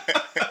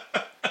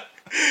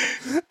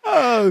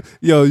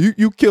 Yo,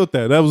 you killed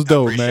that. That was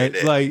dope, man.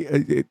 That.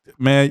 Like,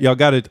 man, y'all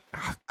got it.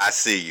 I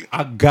see you.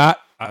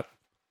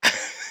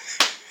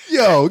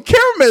 Yo,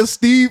 Cameraman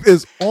Steve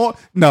is on.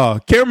 No,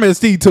 Cameraman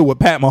Steve took what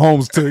Pat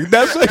Mahomes took.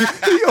 That's like,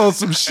 he on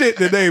some shit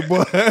today,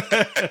 boy.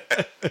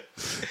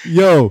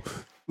 Yo,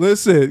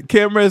 listen,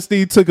 Cameraman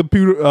Steve took a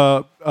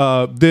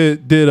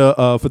did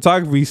a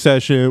photography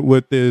session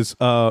with this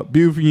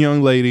beautiful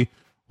young lady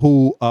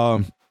who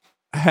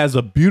has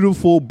a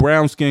beautiful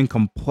brown skin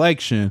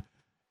complexion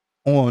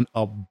on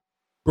a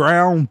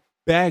brown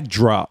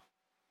backdrop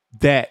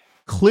that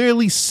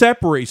clearly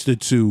separates the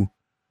two,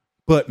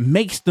 but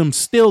makes them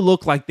still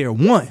look like they're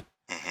one.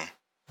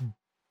 Mm-hmm.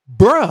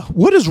 Bruh,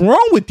 what is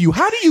wrong with you?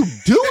 How do you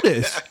do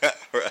this?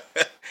 Right.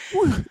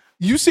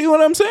 You see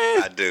what I'm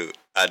saying? I do.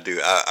 I do.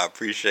 I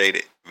appreciate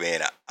it,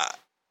 man.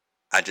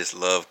 I just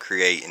love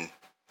creating,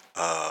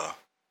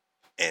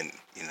 and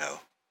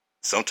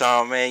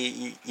sometimes, man,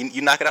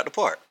 you knock it out the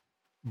park.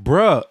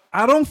 Bruh,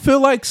 I don't feel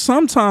like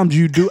sometimes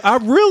you do. I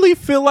really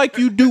feel like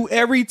you do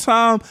every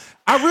time.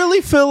 I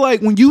really feel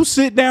like when you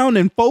sit down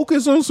and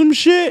focus on some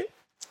shit,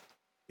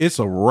 it's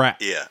a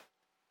wrap. Yeah.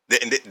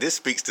 And this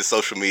speaks to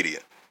social media.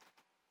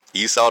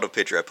 You saw the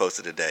picture I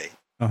posted today.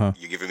 Uh-huh.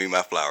 You're giving me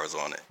my flowers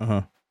on it.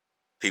 Uh-huh.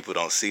 People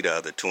don't see the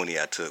other 20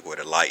 I took where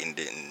the lighting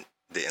didn't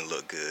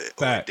look good.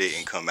 Facts. Or it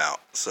didn't come out.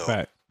 So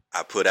Facts.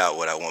 I put out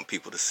what I want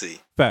people to see.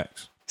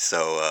 Facts.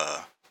 So,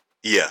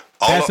 yeah.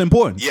 That's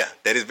important. Yeah,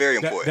 that is very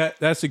important.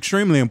 That's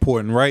extremely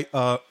important, right?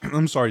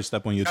 I'm sorry to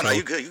step on your toe. No,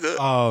 you good. You good.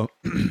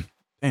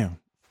 Damn,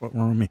 what's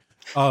wrong with me?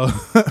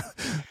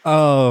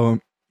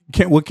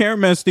 What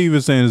Cameraman Steve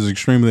is saying is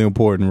extremely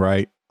important,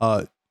 right?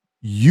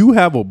 You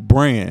have a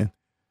brand,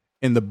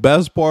 and the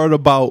best part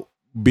about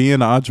being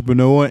an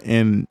entrepreneur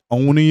and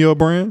owning your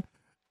brand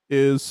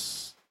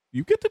is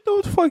you get to do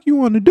what the fuck you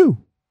want to do,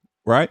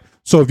 right?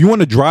 So if you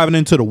want to drive it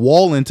into the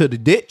wall, into the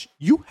ditch,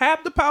 you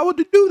have the power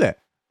to do that.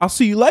 I'll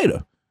see you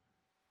later.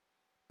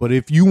 But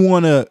if you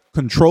want to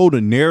control the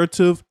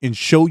narrative and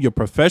show your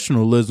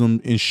professionalism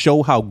and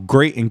show how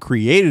great and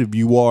creative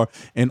you are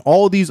and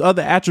all these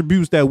other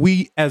attributes that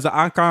we as an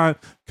iKon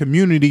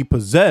community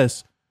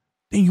possess,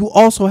 then you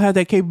also have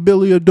that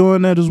capability of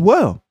doing that as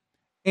well.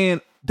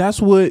 And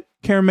that's what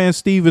Cameraman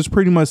Steve is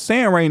pretty much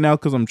saying right now,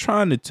 because I'm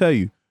trying to tell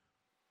you.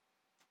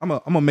 I'm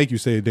gonna make you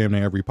say it damn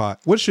near every pot.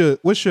 What's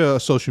your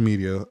social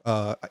media?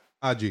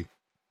 IG.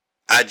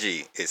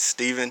 IG is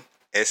Steven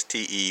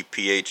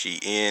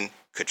STEPHEN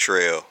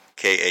Catrell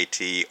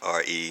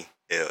KATRELL.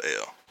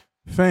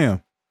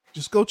 Fam,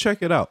 just go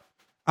check it out.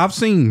 I've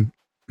seen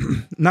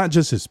not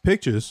just his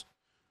pictures.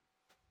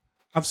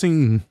 I've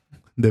seen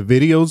the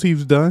videos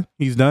he's done.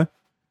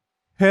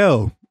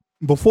 Hell,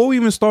 before we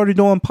even started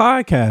doing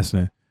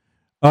podcasting,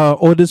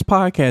 or this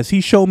podcast,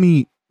 he showed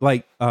me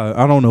like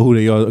I don't know who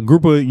they are, a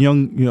group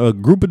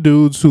of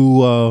dudes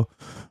who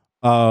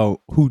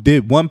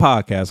did one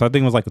podcast. I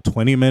think it was like a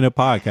 20-minute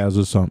podcast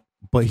or something.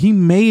 But he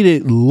made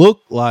it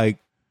look like,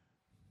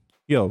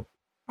 yo,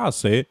 I'll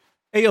say it.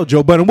 Hey, yo,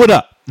 Joe Budden, what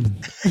up?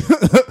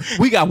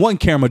 We got one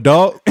camera,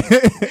 dog,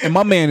 and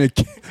my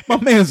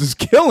man's is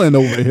killing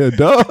over here,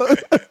 dog.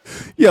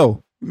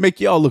 Yo, make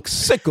y'all look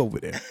sick over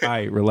there. All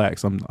right,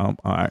 relax.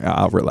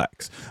 I'll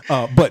relax.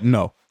 But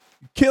no,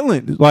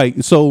 killing.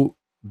 Like, so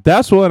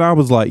that's what I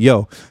was like,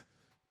 yo.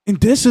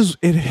 And this is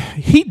it.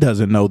 He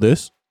doesn't know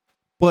this,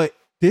 but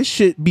this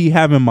shit be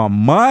having my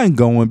mind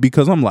going,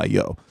 because I'm like,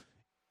 yo,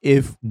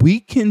 if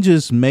we can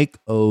just make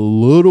a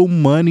little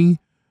money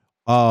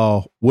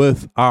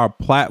with our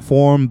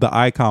platform, the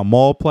iKon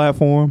Mall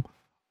platform,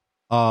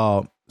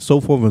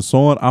 so forth and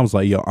so on, I was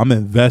like, yo, I'm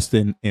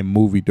investing in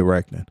movie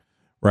directing,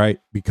 right?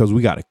 Because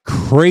we got a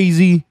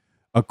crazy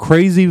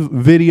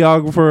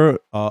videographer,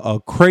 a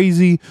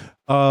crazy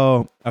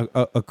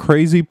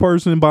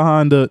person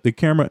behind the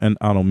camera, and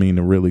I don't mean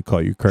to really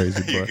call you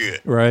crazy, but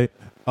right?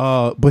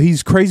 But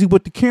he's crazy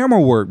with the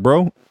camera work,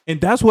 bro. And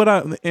that's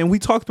what we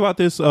talked about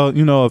this,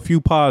 a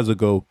few pods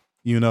ago,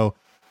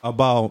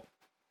 about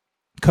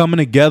coming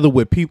together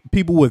with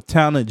people with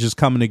talent, just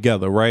coming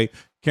together, right?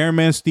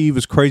 Cameraman Steve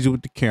is crazy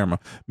with the camera.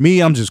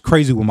 Me, I'm just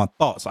crazy with my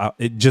thoughts.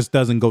 It just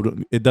doesn't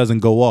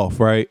go off,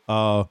 right?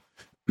 So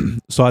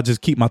I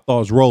just keep my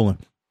thoughts rolling.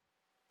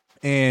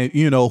 And,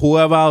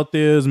 whoever out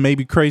there is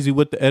maybe crazy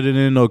with the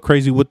editing or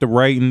crazy with the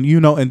writing,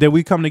 and then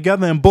we come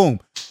together and boom,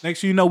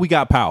 next thing you know, we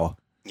got power.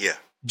 Yeah.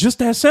 Just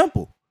that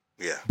simple.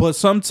 Yeah. But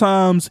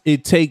sometimes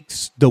it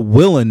takes the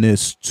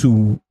willingness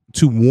to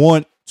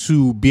want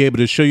to be able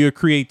to show your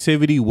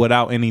creativity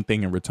without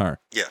anything in return.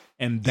 Yeah.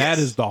 And that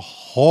is the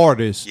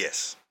hardest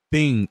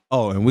thing.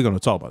 Oh, and we're going to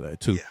talk about that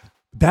too. Yeah.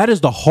 That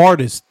is the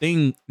hardest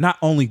thing, not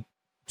only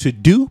to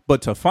do,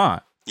 but to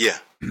find. Yeah.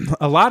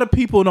 A lot of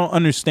people don't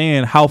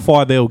understand how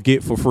far they'll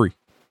get for free.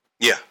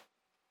 Yeah.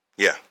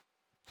 Yeah.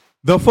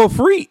 The for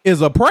free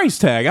is a price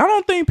tag. I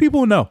don't think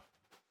people know.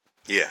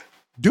 Yeah.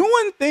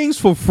 Doing things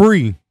for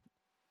free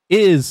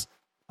is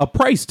a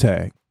price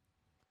tag.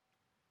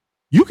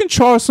 You can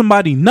charge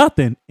somebody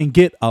nothing and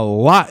get a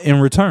lot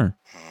in return.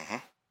 Mm-hmm.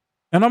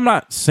 And I'm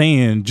not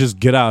saying just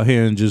get out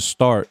here and just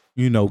start,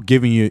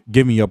 giving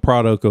your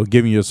product or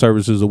giving your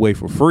services away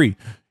for free.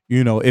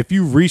 If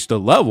you reached a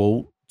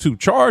level to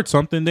charge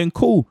something, then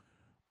cool.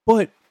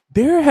 But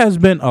there has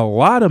been a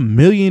lot of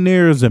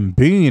millionaires and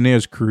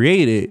billionaires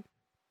created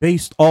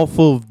based off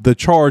of the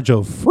charge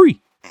of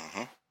free.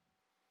 Mm-hmm.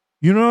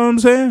 You know what I'm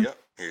saying? Yep,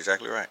 you're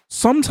exactly right.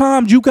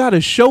 Sometimes you got to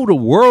show the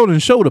world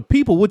and show the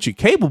people what you're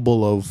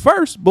capable of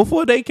first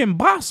before they can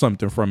buy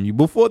something from you,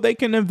 before they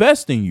can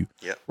invest in you.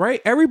 Yep.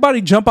 Right?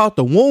 Everybody jump out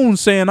the womb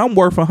saying I'm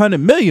worth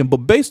 $100 million, but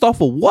based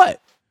off of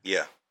what?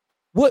 Yeah.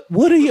 What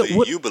are you?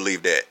 You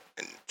believe that,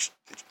 and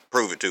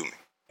prove it to me.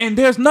 And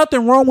there's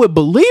nothing wrong with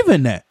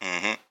believing that.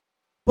 Mm-hmm.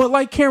 But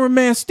like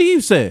Cameraman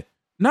Steve said,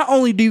 not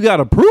only do you got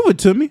to prove it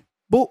to me,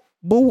 but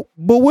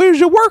where's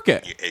your work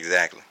at? Yeah,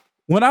 exactly.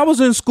 When I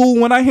was in school,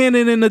 when I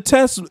handed in a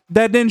test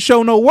that didn't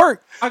show no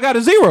work, I got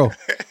a 0.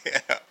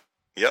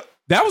 Yep.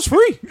 That was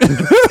free.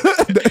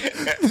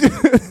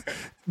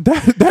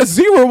 that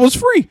 0 was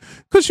free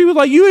because she was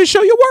like, "You didn't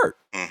show your work."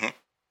 Mm-hmm.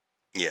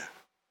 Yeah.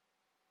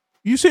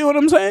 You see what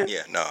I'm saying?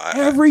 Yeah. No.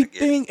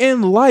 Everything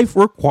in life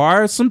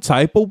requires some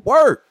type of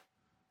work.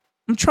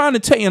 I'm trying to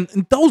tell you,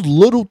 and those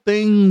little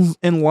things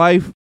in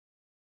life.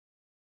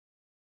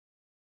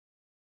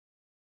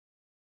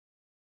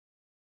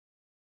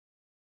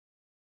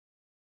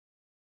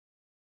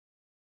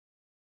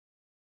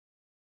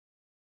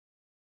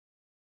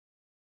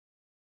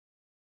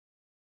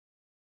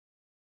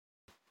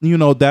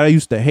 That I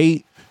used to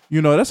hate.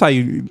 That's how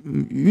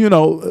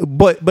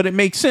but it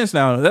makes sense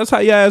now. That's how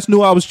your ass knew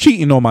I was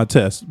cheating on my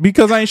test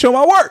because I ain't show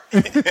my work.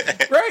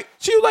 Right?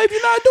 She was like, if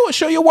you're not doing it,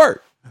 show your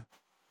work.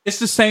 It's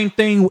the same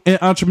thing in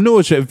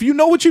entrepreneurship. If you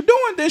know what you're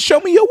doing, then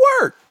show me your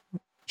work.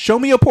 Show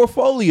me your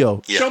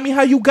portfolio. Yeah. Show me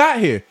how you got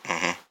here.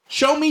 Mm-hmm.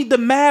 Show me the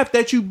math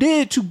that you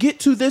did to get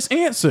to this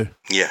answer.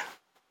 Yeah.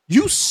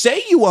 You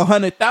say you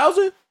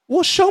 100,000.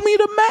 Well, show me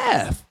the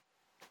math.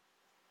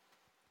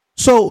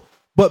 So,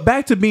 but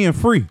back to being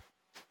free.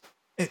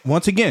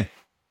 Once again,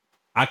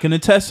 I can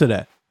attest to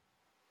that.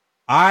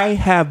 I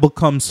have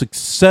become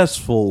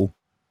successful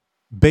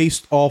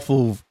based off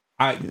of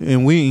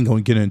and we ain't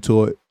gonna get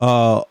into it.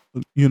 A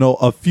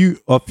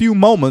few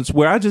moments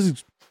where I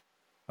just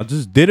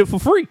did it for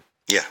free.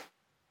 Yeah.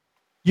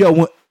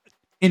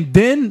 And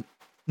then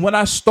when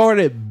I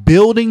started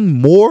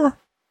building more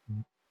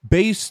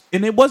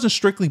and it wasn't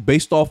strictly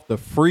based off the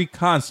free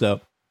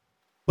concept,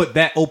 but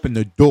that opened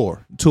the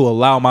door to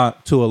allow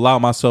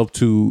myself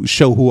to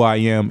show who I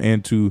am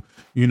and to,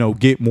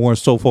 get more and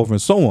so forth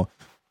and so on.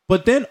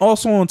 But then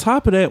also on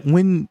top of that,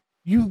 when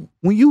you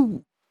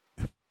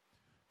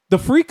the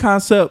free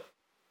concept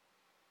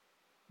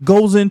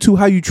goes into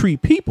how you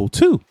treat people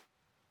too,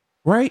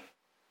 right?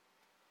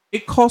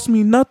 It costs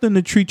me nothing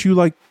to treat you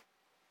like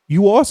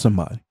you are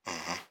somebody.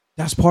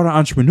 That's part of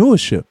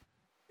entrepreneurship.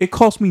 It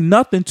costs me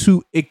nothing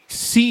to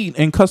exceed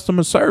in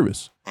customer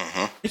service.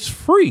 It's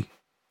free.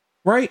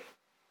 Right?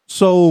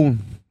 So,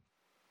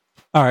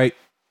 all right,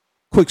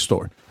 quick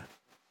story.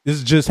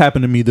 This just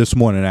happened to me this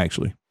morning,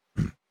 actually.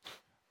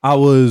 I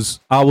was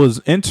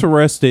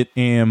interested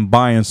in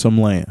buying some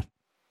land.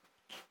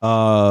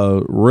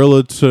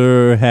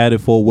 Realtor had it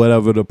for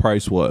whatever the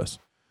price was.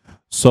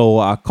 So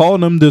I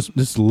called them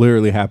this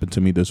literally happened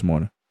to me this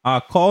morning. I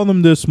called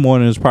them this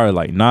morning. It's probably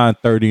like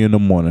 9:30 in the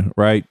morning,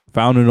 right?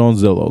 Found it on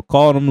Zillow.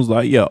 Called them, was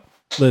like, yo,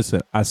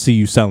 listen, I see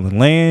you selling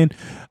land.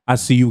 I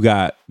see you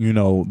got,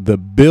 the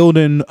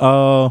building,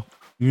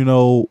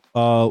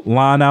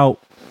 line out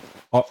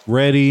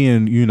ready.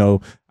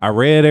 And, I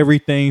read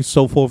everything,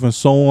 so forth and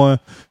so on.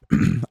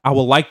 I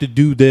would like to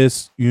do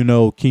this.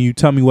 Can you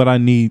tell me what I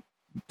need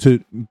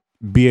to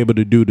be able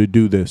to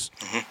do this?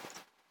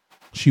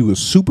 She was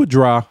super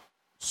dry,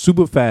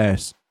 super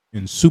fast,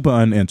 and super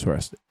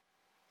uninterested.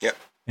 Yep.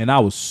 And I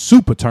was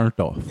super turned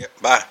off.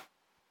 Yep. Bye.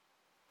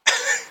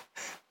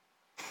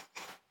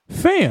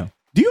 Fam,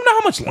 do you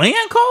know how much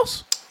land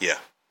costs? Yeah.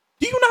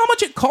 Do you know how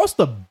much it costs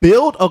to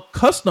build a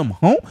custom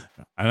home?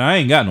 And I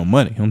ain't got no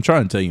money. I'm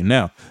trying to tell you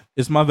now.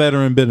 It's my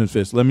veteran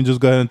benefits. Let me just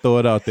go ahead and throw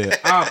it out there.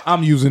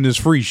 I'm using this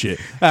free shit.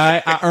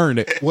 I earned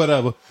it.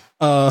 Whatever.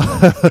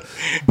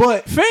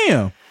 But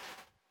fam.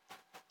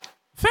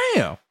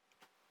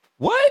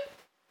 What?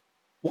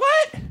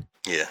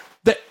 Yeah.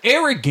 The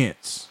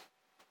arrogance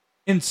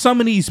in some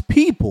of these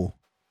people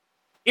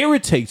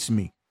irritates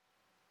me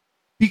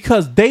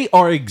because they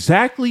are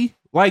exactly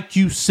like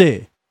you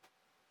said.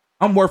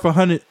 I'm worth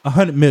 100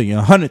 million,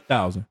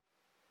 100,000.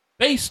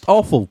 Based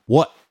off of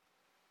what?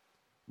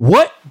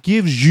 What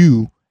gives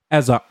you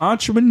as an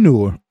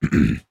entrepreneur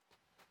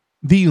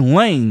the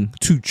lane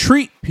to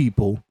treat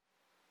people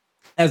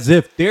as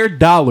if their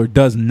dollar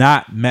does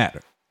not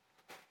matter?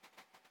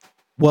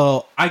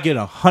 Well, I get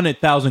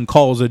 100,000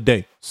 calls a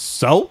day.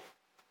 So?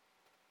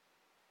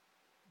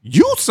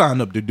 You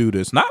signed up to do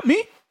this, not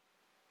me.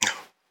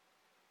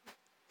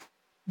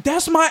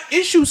 That's my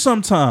issue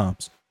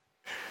sometimes.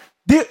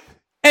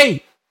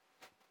 Hey,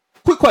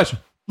 quick question.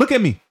 Look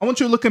at me. I want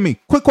you to look at me.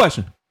 Quick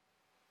question.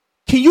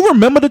 Can you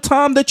remember the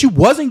time that you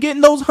wasn't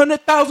getting those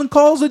 100,000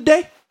 calls a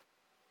day?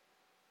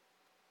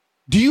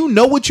 Do you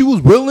know what you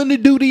was willing to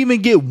do to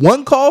even get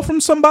one call from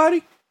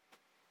somebody?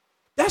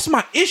 That's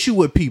my issue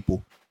with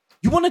people.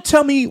 You want to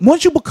tell me,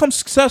 once you become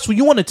successful,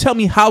 you want to tell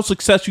me how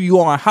successful you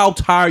are and how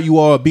tired you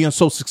are of being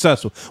so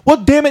successful. Well,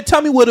 damn it,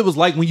 tell me what it was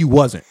like when you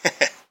wasn't.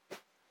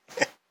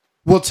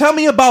 Well, tell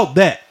me about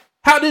that.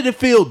 How did it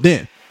feel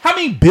then? How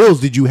many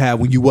bills did you have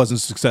when you wasn't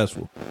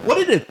successful? What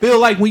did it feel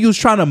like when you was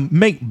trying to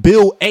make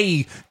bill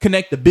A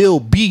connect to bill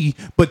B,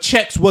 but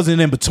checks wasn't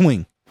in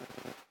between?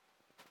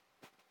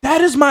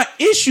 That is my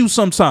issue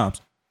sometimes.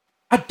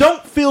 I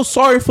don't feel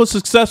sorry for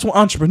successful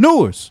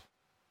entrepreneurs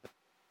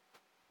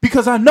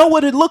because I know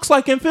what it looks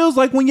like and feels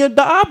like when you're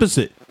the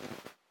opposite.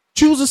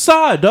 Choose a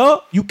side,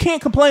 dog. You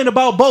can't complain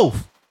about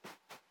both.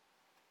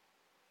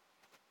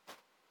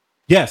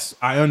 Yes,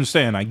 I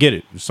understand. I get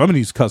it. Some of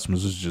these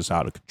customers is just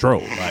out of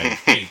control. Like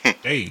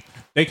they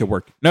could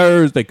work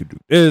nerves. They could do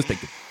this. They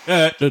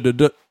could do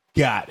that.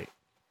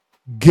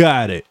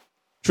 Got it.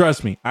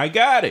 Trust me, I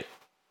got it.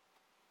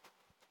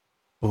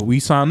 But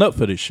we signed up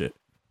for this shit.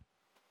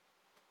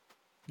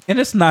 And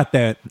it's not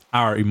that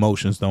our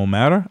emotions don't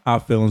matter. Our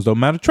feelings don't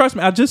matter. Trust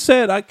me, I just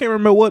said, I can't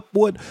remember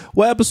what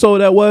episode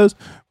that was,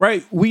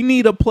 right? We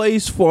need a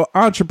place for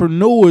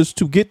entrepreneurs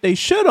to get their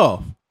shit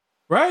off,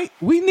 right?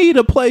 We need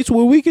a place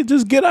where we can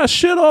just get our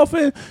shit off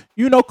and,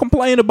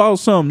 complain about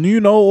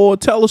something, or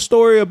tell a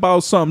story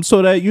about something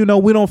so that,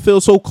 we don't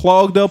feel so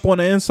clogged up on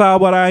the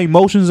inside with our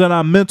emotions and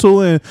our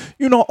mental and,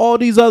 all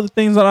these other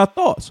things and our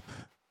thoughts.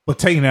 But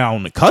taking it out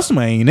on the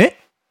customer ain't it.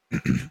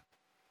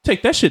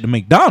 Take that shit to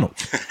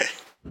McDonald's.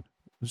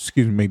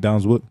 Excuse me,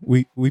 McDonald's.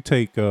 We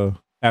take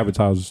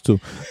advertisers too.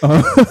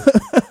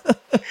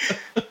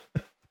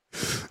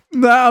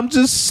 Nah, I'm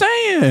just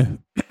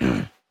saying.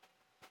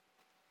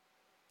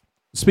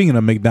 Speaking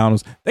of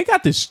McDonald's, they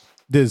got this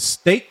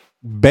steak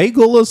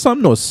bagel or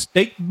something, or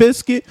steak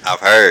biscuit.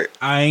 I've heard.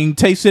 I ain't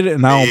tasted it,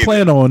 and I don't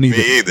plan on either.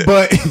 Me either.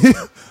 But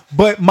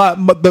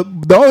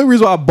the only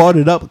reason why I brought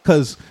it up,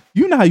 because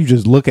you know how you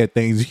just look at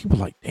things, you be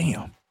like,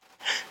 damn.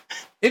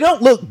 It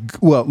don't look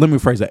well. Let me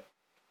phrase that.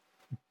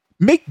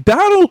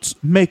 McDonald's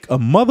make a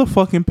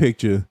motherfucking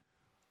picture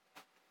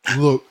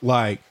look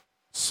like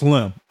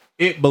slim.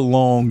 It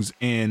belongs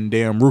in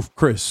damn Ruth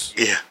Chris.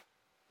 Yeah.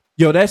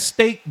 Yo, that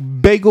steak,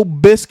 bagel,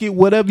 biscuit,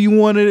 whatever you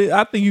wanted,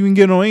 I think you can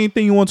get on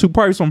anything you want to.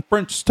 Probably some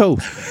French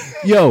toast.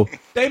 Yo,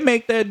 they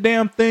make that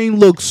damn thing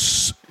look,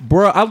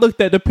 bro. I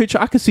looked at the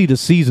picture. I could see the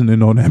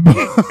seasoning on that,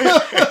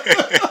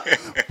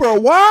 bro.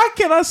 Why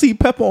can't I see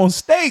pepper on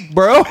steak,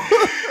 bro?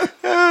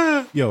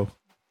 Yo.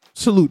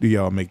 Salute to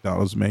y'all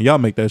McDonald's, man. Y'all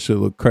make that shit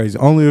look crazy.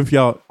 Only if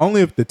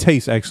the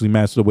taste actually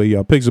matches the way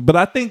y'all picture. But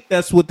I think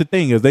that's what the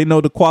thing is. They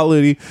know the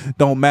quality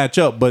don't match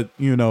up, but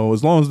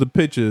as long as the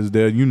picture is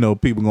there,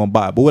 people gonna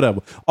buy it. But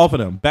whatever. Off of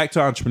them. Back to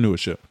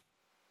entrepreneurship.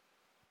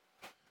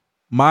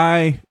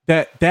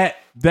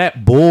 That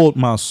boiled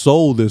my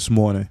soul this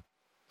morning.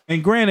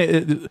 And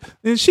granted,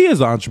 and she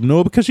is an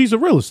entrepreneur because she's a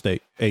real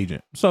estate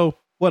agent. So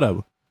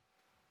whatever.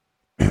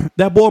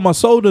 That boiled my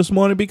soul this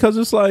morning because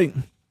it's like,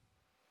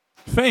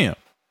 fam.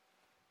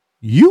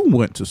 You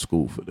went to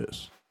school for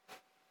this.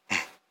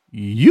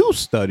 You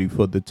studied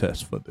for the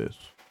test for this.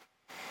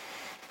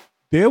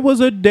 There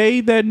was a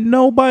day that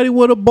nobody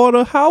would have bought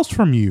a house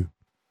from you.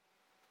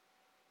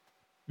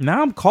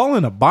 Now I'm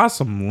calling to buy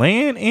some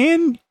land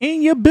in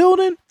your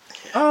building.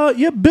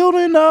 Your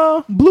building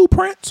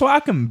blueprint so I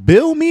can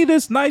build me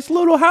this nice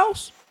little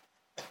house.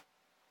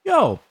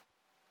 Yo.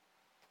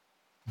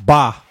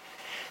 Bye.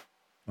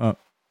 I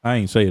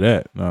ain't say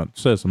that. I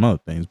said some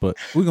other things, but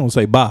we're gonna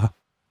say bye.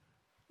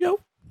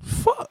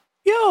 Fuck,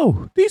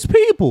 these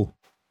people.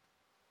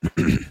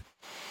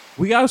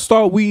 We gotta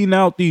start weeding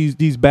out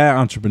these bad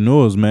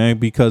entrepreneurs, man,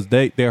 because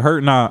they're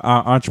hurting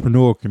our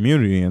entrepreneurial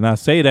community. And I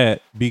say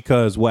that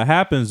because what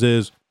happens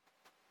is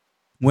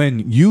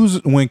when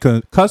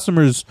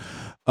customers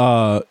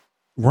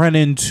run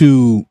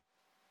into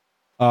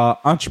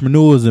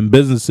entrepreneurs and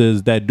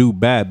businesses that do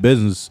bad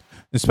business,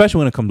 especially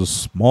when it comes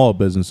to small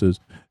businesses,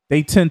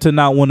 they tend to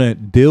not want to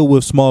deal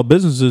with small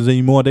businesses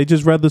anymore. They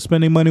just rather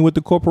spend their money with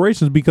the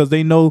corporations because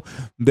they know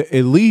that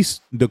at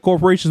least the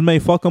corporations may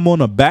fuck them on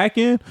the back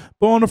end,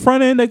 but on the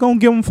front end, they're going to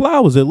give them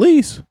flowers at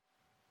least.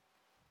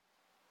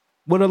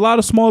 With a lot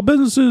of small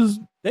businesses,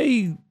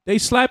 they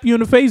slap you in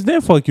the face,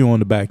 then fuck you on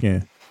the back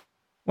end.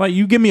 Like,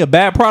 you give me a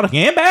bad product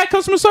and bad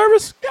customer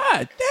service?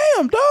 God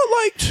damn, dog.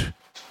 Like,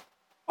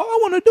 all I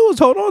want to do is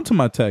hold on to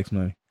my tax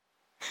money.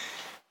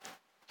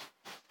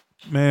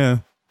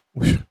 Man.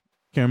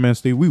 Cameraman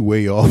Steve, we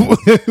way off.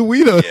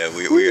 we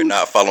are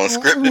not following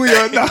script today. We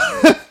are not.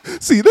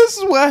 See, this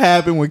is what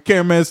happened when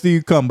Cameraman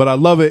Steve come, but I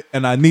love it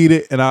and I need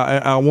it, and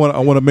I want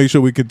to make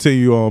sure we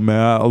continue on, man.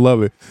 I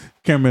love it.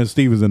 Cameraman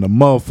Steve is in the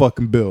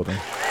motherfucking building.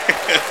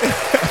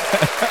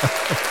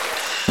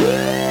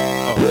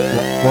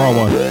 Wrong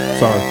one.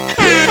 Sorry.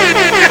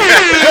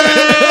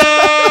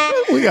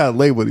 We gotta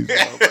label these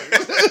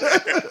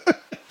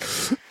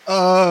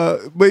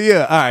motherfuckers. But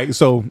yeah, all right.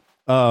 So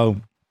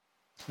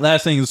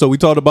last thing, so we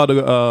talked about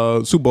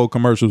the Super Bowl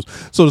commercials.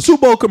 So the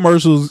Super Bowl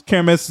commercials,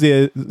 Cameraman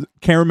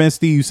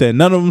Steve said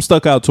none of them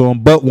stuck out to him,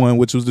 but one,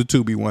 which was the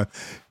Tubi one.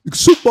 The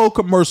Super Bowl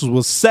commercials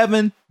was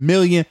 $7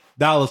 million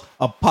a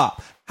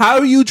pop. How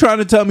are you trying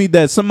to tell me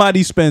that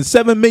somebody spends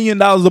 $7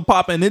 million a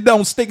pop and it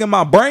don't stick in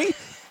my brain?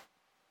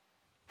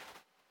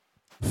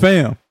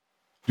 Fam,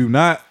 do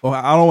not.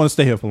 I don't want to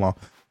stay here for long.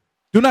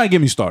 Do not get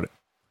me started.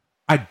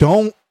 I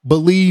don't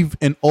believe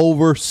in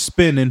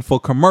overspending for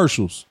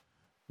commercials.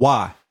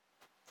 Why?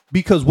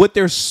 Because what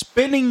they're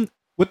spending,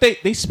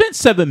 they spent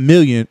 $7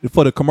 million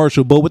for the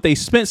commercial, but what they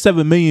spent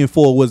 $7 million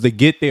for was to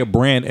get their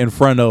brand in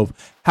front of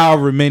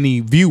however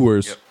many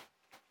viewers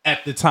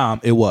at the time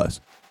it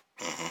was.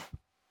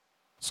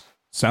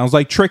 Sounds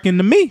like tricking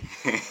to me.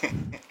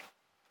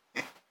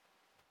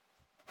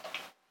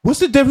 What's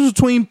the difference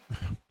between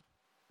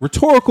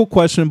rhetorical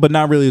question, but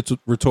not really a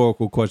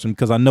rhetorical question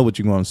because I know what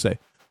you're going to say.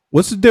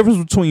 What's the difference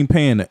between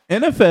paying the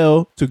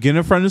NFL to get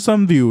in front of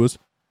some viewers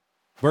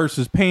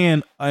versus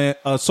paying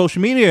a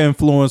social media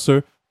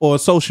influencer or a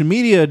social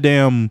media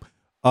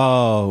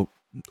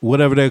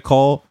whatever they're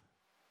called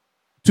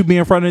to be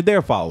in front of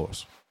their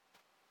followers?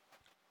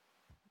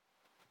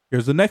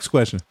 Here's the next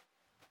question.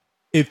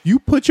 If you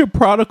put your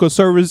product or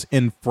service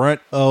in front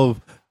of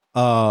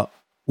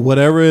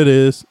whatever it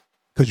is,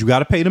 because you got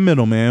to pay the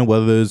middleman,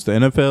 whether it's the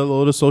NFL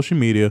or the social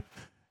media,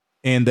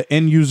 and the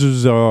end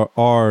users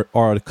are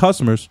the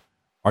customers,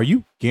 are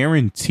you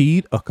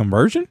guaranteed a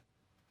conversion?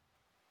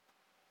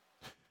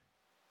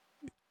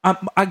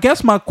 I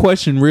guess my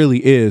question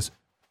really is,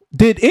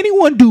 did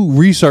anyone do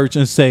research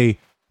and say,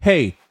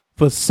 hey,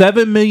 for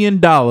 $7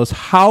 million,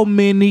 how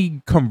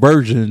many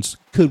conversions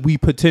could we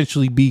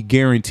potentially be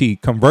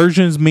guaranteed?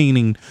 Conversions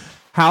meaning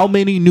how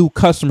many new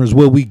customers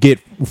will we get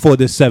for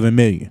this $7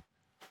 million?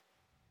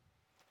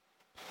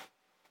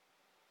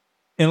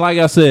 And like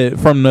I said,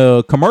 from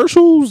the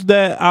commercials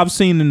that I've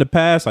seen in the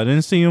past, I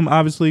didn't see them,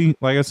 obviously,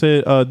 like I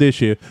said, this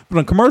year. From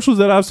the commercials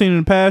that I've seen in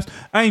the past,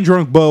 I ain't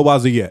drunk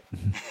Budweiser yet.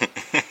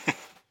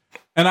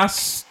 And I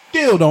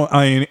still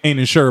ain't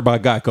insured by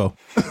Geico.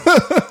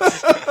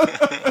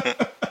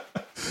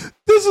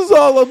 This is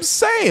all I'm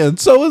saying.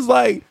 So it's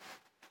like,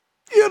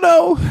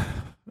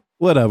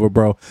 whatever,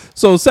 bro.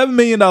 So $7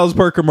 million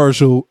per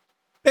commercial.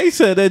 They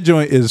said that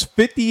joint is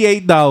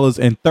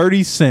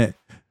 $58.30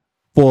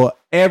 for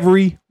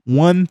every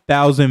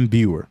 1,000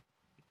 viewer.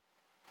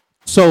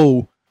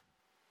 So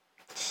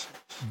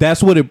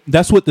that's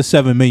what the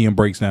 7 million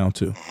breaks down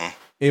to.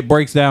 It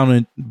breaks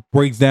down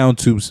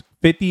to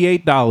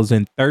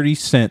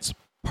 $58.30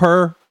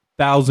 per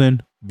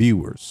 1,000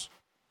 viewers.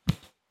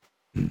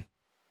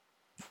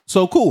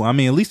 So cool. I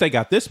mean, at least they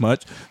got this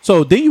much.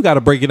 So then you got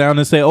to break it down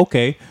and say,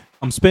 okay,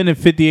 I'm spending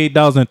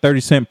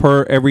 $58.30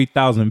 per every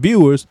 1,000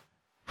 viewers.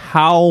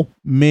 How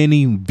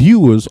many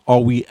viewers are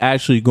we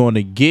actually going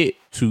to get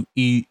to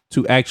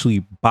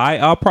actually buy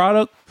our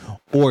product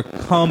or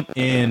come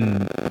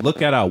and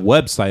look at our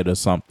website or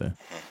something?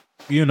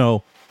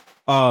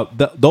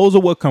 Those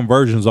are what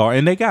conversions are,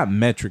 and they got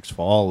metrics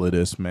for all of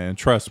this, man.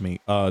 Trust me.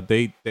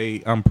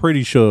 I'm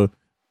pretty sure.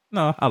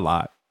 No, I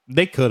lied.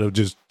 They could have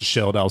just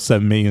shelled out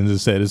 $7 million and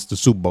said it's the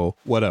Super Bowl,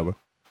 whatever.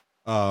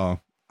 I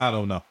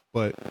don't know,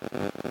 but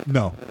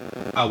no,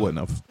 I wouldn't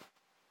have.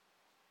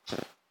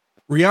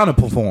 Rihanna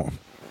performed.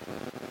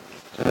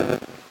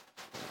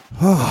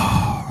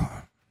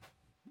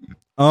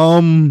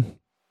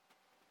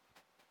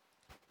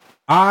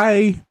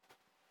 I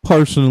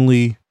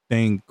personally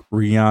think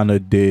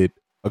Rihanna did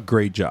a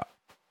great job.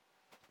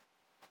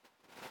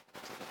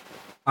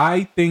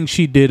 I think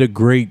she did a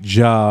great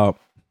job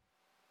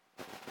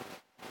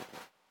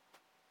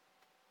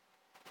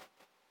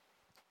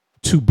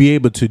to be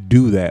able to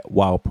do that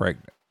while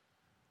pregnant.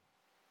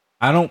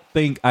 I don't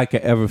think I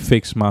could ever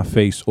fix my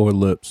face or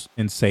lips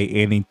and say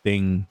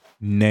anything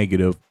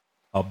negative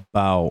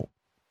about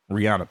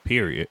Rihanna,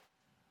 period.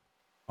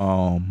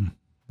 Because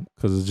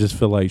I just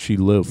feel like she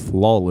lived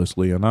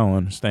flawlessly, and I don't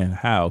understand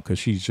how, because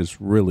she's just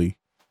really,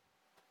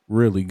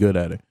 really good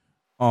at it.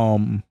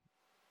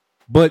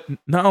 But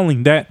not only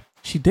that,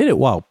 she did it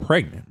while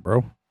pregnant,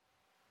 bro.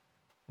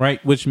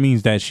 Right? Which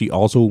means that she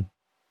also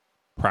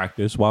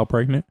practiced while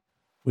pregnant,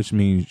 which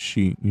means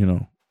she,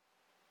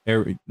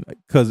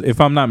 because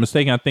if I'm not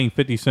mistaken, I think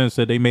 50 Cent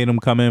said they made him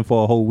come in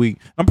for a whole week.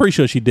 I'm pretty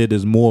sure she did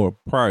this more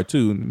prior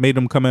to. Made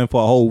him come in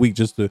for a whole week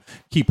just to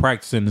keep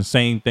practicing the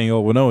same thing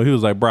over and over. He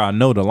was like, bro, I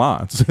know the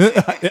lines.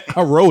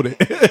 I wrote it.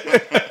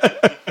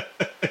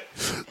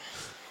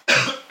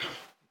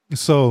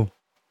 So,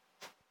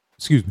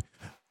 excuse me.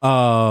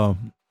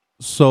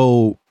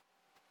 So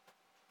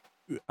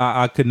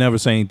I could never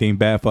say anything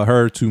bad for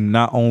her to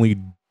not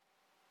only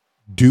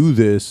do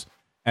this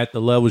at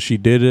the level she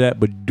did it at,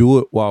 but do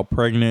it while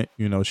pregnant.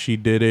 She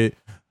did it.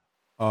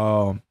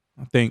 I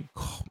think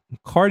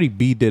Cardi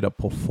B did a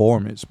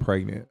performance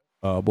pregnant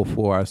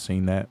before I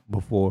seen that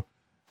before.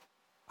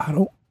 I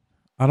don't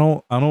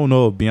know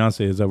if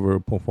Beyonce has ever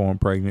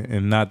performed pregnant,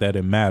 and not that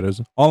it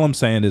matters. All I'm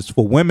saying is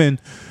for women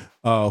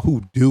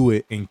who do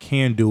it and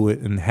can do it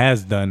and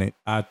has done it,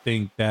 I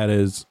think that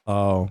is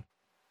a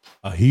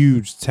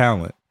huge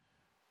talent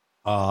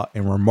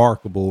and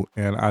remarkable,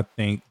 and I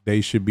think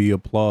they should be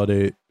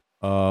applauded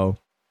for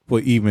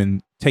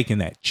even taking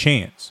that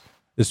chance,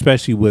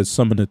 especially with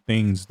some of the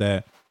things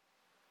that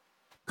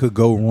could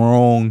go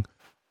wrong.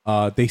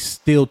 They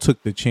still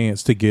took the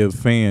chance to give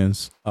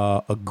fans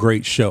a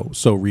great show.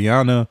 So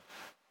Rihanna,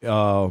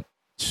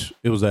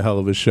 it was a hell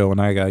of a show,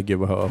 and I gotta give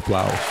her a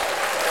flowers.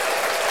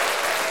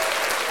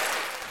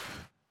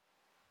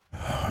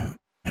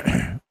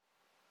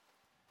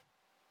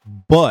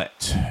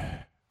 But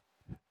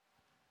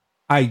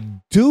I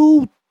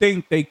do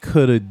think they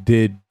could have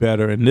did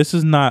better, and this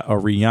is not a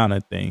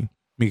Rihanna thing,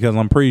 because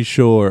I'm pretty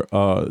sure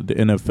the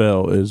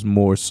NFL is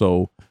more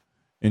so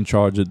in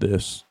charge of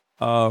this.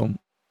 Knowing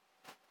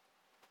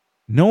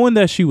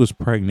that she was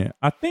pregnant,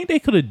 I think they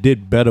could have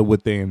did better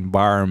with the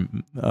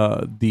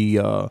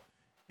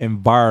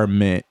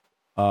environment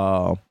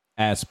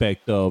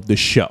aspect of the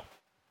show,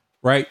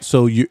 right?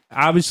 So you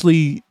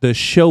obviously the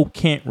show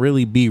can't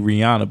really be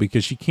Rihanna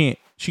because she can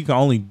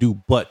only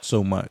do but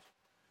so much.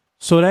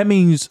 So that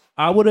means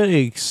I would have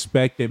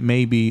expected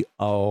maybe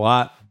a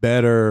lot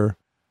better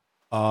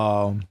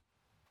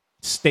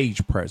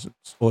stage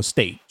presence or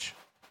stage,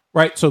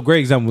 right? So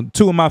great example,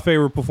 two of my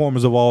favorite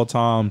performers of all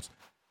times,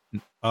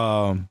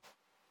 not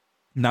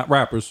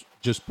rappers,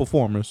 just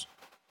performers,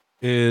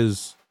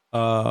 is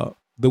The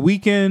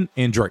Weeknd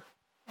and Drake,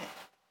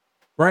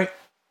 right?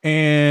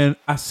 And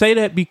I say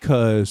that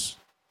because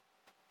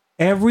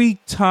every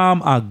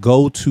time I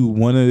go to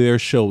one of their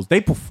shows,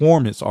 they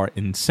performances are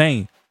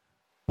insane,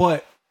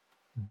 but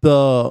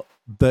the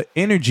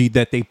energy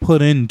that they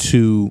put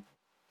into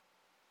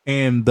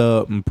and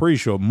I'm pretty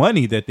sure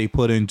money that they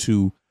put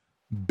into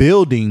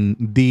building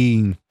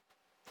the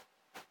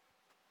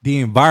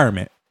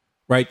environment,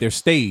 right? Their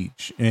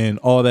stage and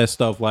all that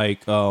stuff.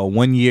 Like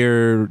 1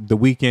 year The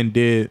Weeknd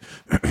did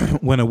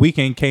when The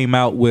Weeknd came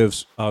out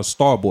with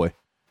Starboy.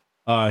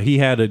 He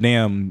had a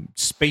damn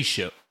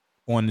spaceship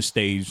on the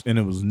stage and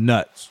it was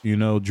nuts. You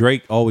know,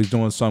 Drake always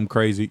doing something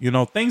crazy, you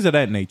know, things of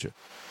that nature.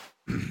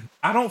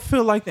 I don't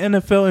feel like the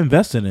NFL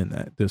invested in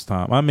that this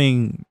time. I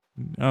mean,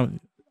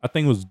 I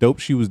think it was dope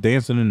she was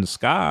dancing in the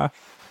sky,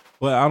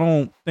 but I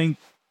don't think,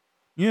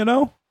 you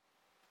know,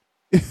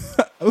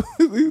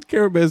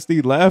 Cameraman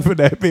Steve laughing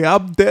at me.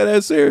 I'm dead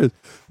ass serious.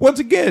 Once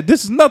again,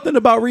 this is nothing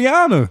about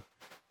Rihanna.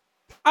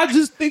 I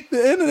just think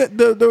the internet,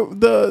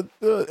 the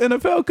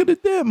NFL could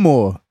have did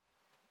more.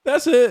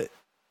 That's it.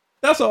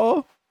 That's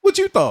all. What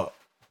you thought?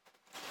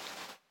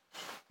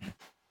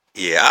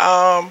 Yeah,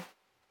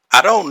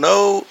 I don't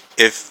know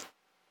if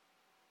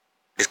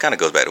this kind of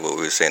goes back to what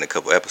we were saying a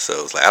couple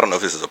episodes. Like, I don't know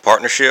if this is a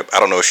partnership. I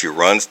don't know if she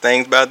runs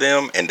things by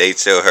them and they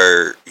tell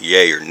her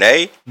yay or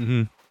nay,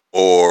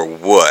 or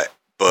what.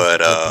 But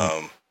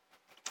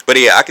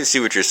yeah, I can see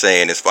what you're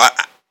saying. As far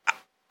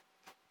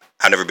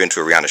I've never been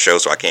to a Rihanna show,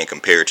 so I can't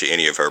compare it to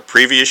any of her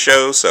previous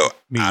shows. So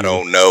I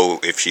don't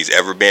know if she's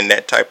ever been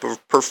that type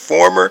of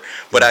performer.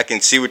 But I can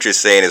see what you're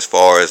saying as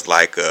far as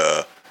like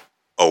a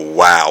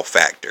wow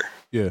factor.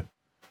 Yeah.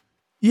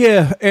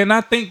 Yeah, and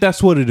I think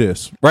that's what it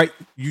is, right?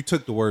 You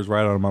took the words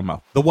right out of my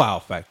mouth. The wow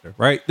factor,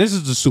 right? This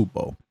is the Super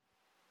Bowl,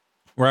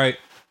 right?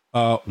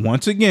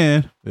 Once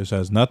again, this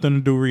has nothing to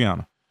do with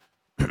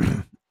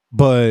Rihanna.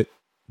 But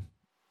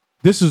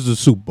this is the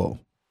Super Bowl.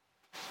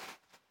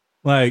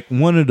 Like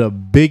one of the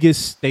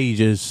biggest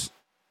stages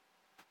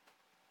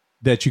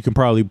that you can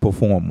probably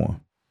perform on.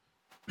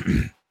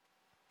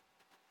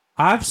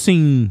 I've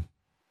seen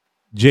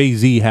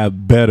Jay-Z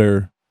have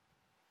better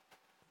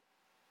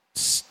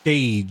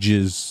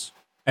stages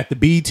at the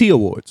BET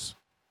Awards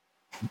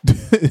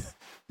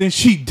than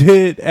she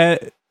did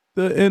at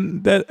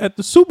the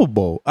Super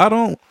Bowl. I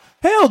don't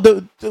what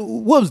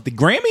was the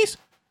Grammys?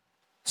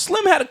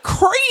 Slim had a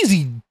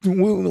crazy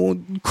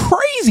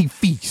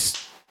feast.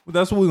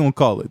 That's what we're gonna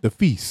call it, the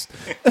feast.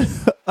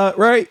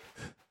 Right?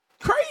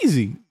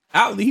 Crazy.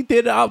 He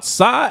did it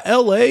outside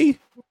LA,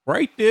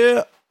 right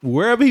there,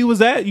 wherever he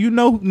was at. You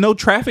know, no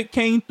traffic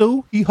came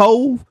through. He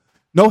hove,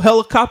 no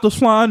helicopters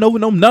flying over,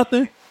 no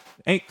nothing.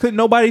 Couldn't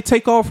nobody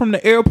take off from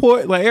the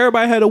airport. Like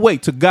everybody had to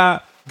wait till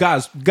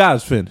God's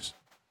finished.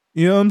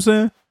 You know what I'm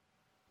saying?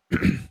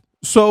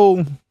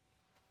 So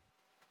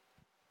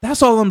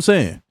that's all I'm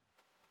saying.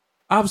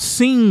 I've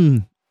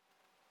seen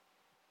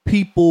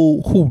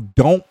people who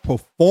don't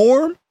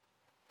perform,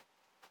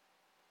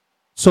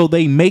 so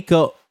they make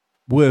up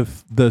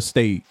with the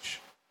stage,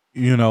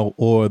 you know,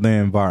 or the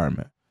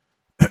environment.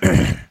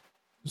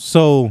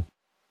 So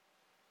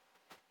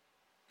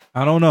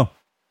I don't know.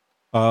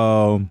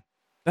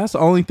 That's the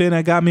only thing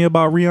that got me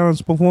about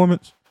Rihanna's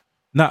performance.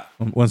 Not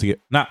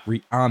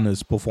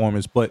Rihanna's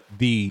performance, but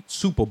the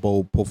Super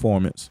Bowl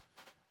performance.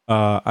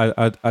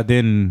 I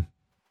didn't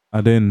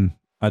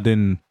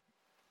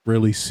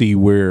really see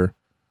where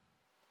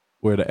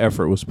the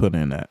effort was put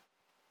in at.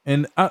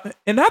 And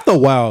after a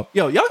while,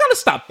 y'all gotta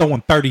stop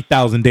throwing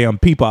 30,000 damn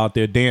people out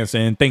there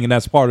dancing and thinking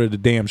that's part of the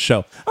damn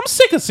show. I'm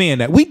sick of seeing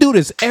that. We do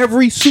this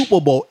every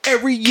Super Bowl,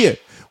 every year.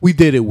 We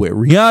did it with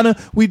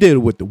Rihanna. We did it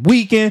with The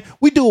Weeknd.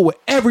 We do it with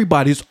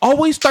everybody. It's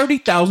always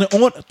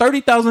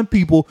 30,000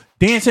 people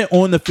dancing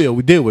on the field.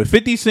 We did it with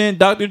 50 Cent,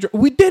 Dr. Dre.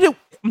 We did it.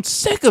 I'm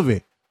sick of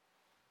it.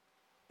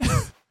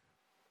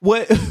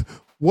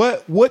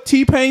 What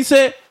T-Pain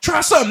said? Try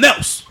something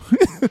else.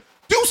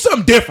 Do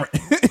something different.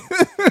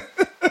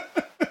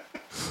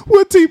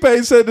 What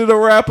T-Pain said to the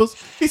rappers?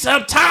 He said,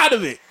 I'm tired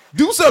of it.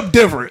 Do something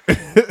different.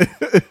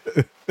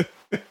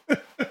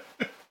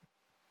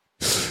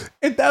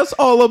 And that's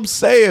all I'm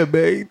saying,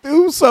 man.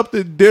 Do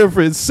something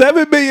different.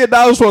 $7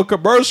 million for a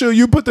commercial.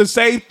 You put the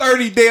same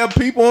 30 damn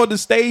people on the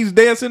stage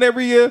dancing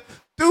every year.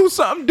 Do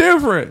something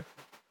different.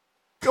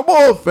 Come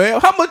on,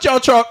 fam. How much y'all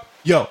charge?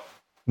 Yo,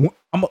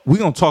 we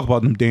gonna talk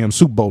about them damn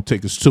Super Bowl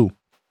tickets too.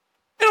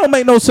 It don't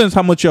make no sense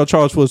how much y'all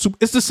charge for a Super.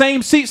 It's the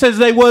same seats as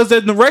they was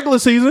in the regular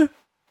season.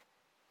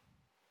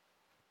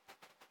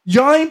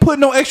 Y'all ain't putting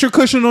no extra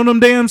cushion on them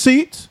damn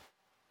seats.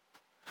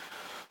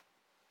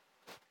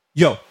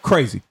 Yo,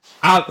 crazy.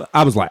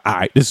 I was like, all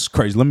right, this is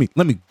crazy. Let me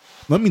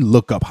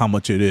look up how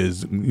much it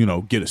is,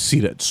 get a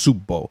seat at the Super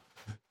Bowl.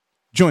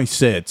 Joint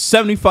said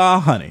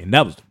 $7,500, and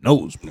that was the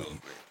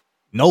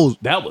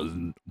nosebleed. That was,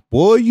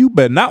 boy, you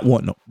better not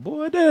want no.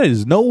 Boy, that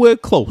is nowhere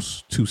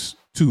close to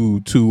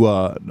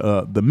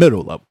the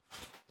middle level.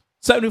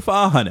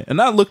 $7,500,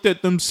 and I looked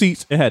at them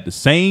seats. It had the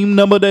same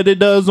number that it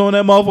does on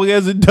that motherfucker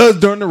as it does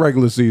during the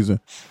regular season.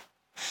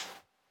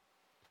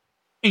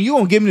 And you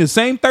gonna give me the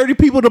same 30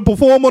 people to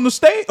perform on the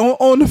stage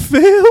on the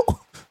field?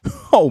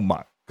 Oh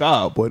my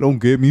God, boy, don't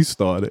get me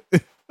started.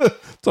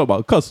 Talk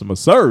about customer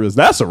service.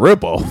 That's a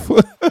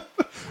ripoff.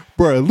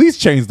 Bro, at least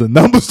change the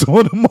numbers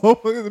on the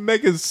motherfuckers and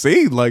make it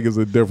seem like it's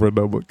a different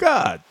number.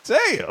 God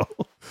damn.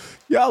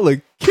 Y'all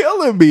are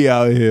killing me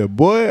out here,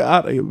 boy.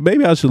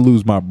 Maybe I should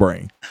lose my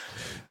brain.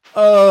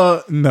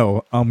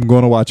 No, I'm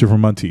gonna watch it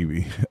from my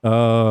TV.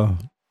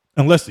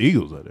 Unless the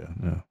Eagles are there.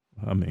 Yeah,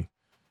 I mean,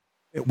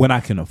 when I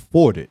can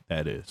afford it,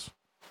 that is.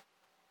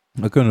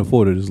 I couldn't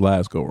afford it this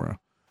last go round.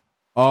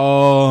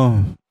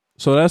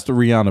 So that's the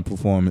Rihanna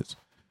performance.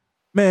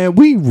 Man,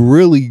 we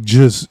really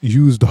just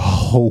used the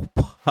whole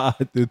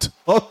pod to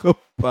talk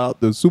about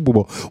the Super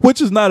Bowl,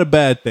 which is not a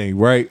bad thing,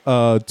 right?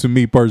 To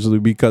me personally,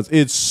 because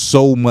it's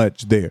so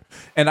much there.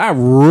 And I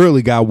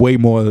really got way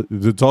more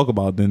to talk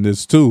about than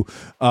this too.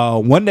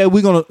 One day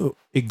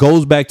it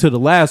goes back to the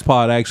last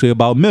pod actually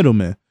about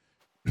middlemen.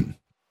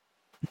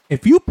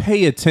 If you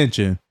pay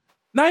attention,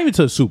 not even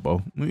to the Super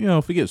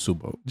Bowl, forget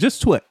Super Bowl,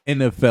 just to the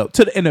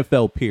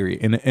NFL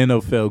period in the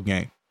NFL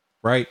game,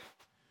 right?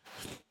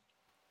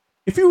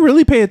 If you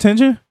really pay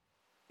attention,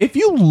 if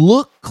you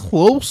look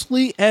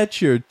closely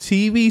at your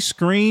TV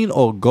screen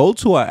or go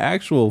to an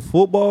actual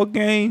football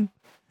game,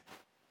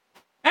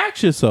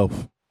 ask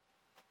yourself,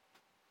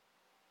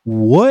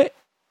 what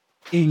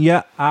in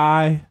your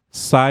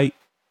eyesight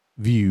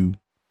view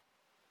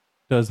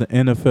does the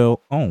NFL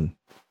own?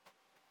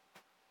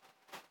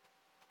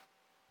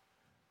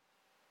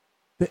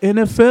 The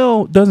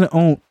NFL doesn't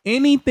own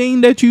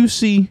anything that you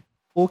see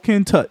or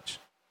can touch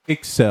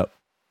except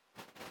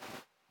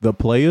the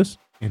players,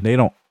 and they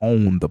don't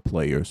own the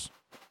players,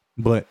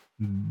 but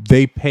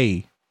they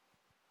pay.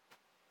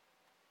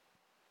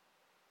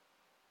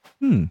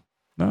 Now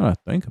that I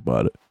think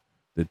about it,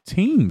 the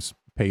teams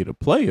pay the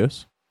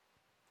players.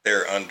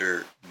 They're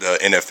under the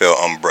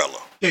NFL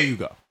umbrella. There you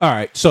go. All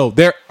right, so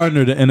they're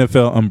under the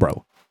NFL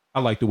umbrella.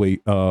 I like the way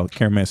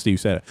Cameraman Steve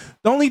said it.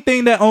 The only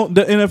thing that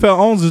the NFL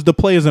owns is the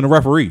players and the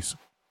referees.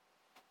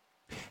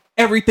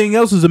 Everything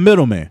else is a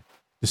middleman.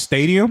 The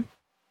stadium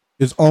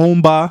is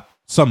owned by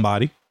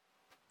somebody.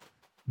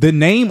 The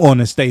name on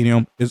the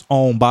stadium is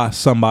owned by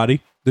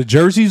somebody. The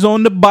jerseys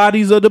on the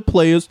bodies of the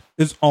players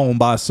is owned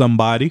by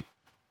somebody.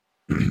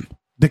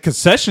 The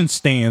concession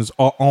stands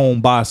are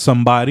owned by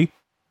somebody.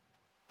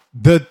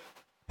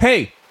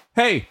 Hey.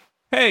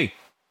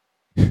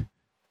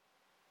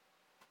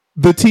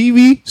 The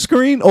TV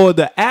screen or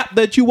the app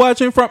that you're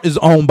watching from is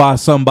owned by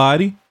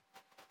somebody,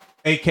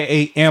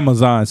 aka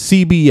Amazon,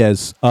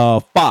 CBS,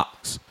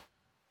 Fox.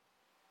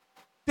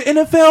 The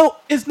NFL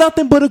is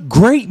nothing but a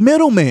great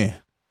middleman.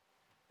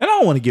 And I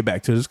don't want to get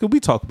back to this because we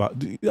talk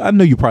about. I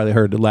know you probably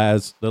heard the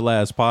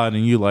last pod,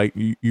 and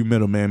you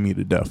middleman me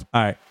to death.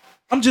 All right,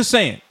 I'm just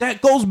saying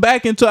that goes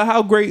back into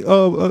how great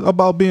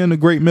about being a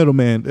great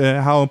middleman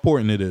and how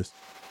important it is.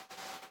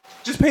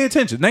 Just pay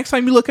attention. Next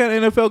time you look at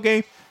an NFL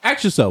game,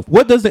 ask yourself,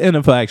 what does the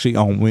NFL actually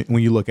own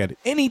when you look at it?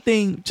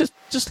 Anything.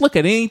 Just look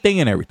at anything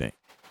and everything.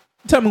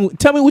 Tell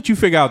me what you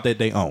figure out that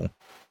they own.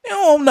 They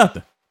don't own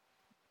nothing.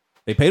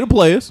 They pay the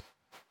players.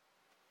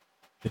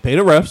 They pay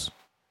the refs,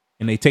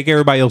 and they take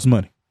everybody else's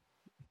money.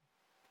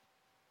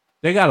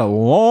 They got a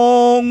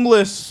long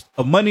list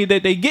of money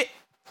that they get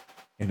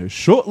and a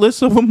short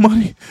list of the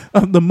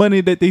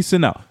money that they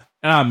send out.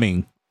 And I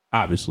mean,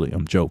 obviously,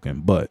 I'm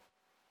joking, but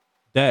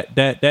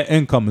that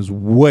income is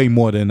way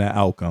more than that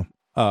outcome.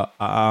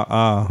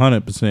 I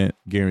 100%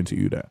 guarantee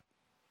you that.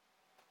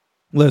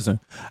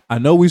 Listen, I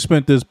know we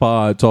spent this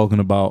pod talking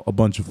about a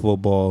bunch of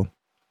football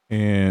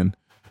and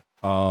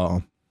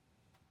the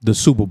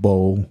Super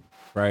Bowl,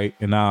 right?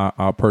 And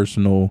our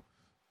personal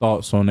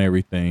thoughts on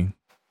everything.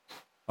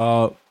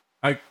 My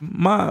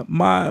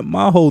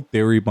whole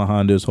theory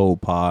behind this whole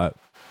pod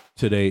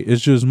today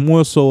is just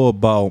more so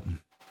about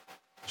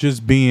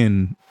just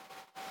being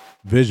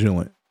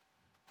vigilant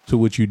to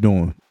what you're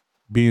doing,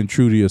 being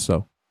true to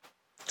yourself.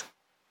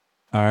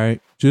 All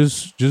right,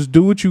 just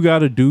do what you got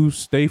to do.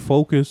 Stay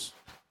focused.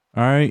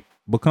 All right,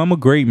 become a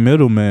great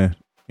middleman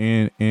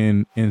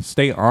and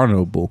stay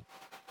honorable.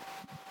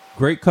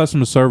 Great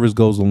customer service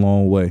goes a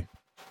long way.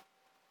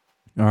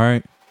 All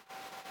right,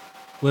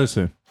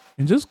 listen,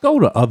 and just go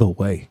the other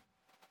way.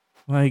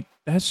 Like,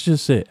 that's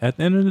just it. At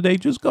the end of the day,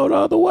 just go the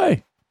other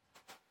way.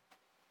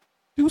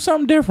 Do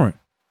something different.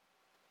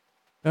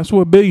 That's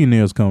where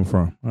billionaires come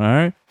from. All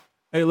right.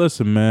 Hey,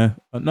 listen, man.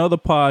 Another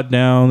pod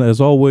down.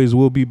 As always,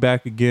 we'll be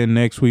back again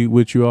next week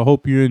with you. I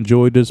hope you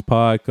enjoyed this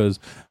pod because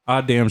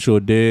I damn sure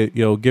did.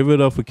 Yo, give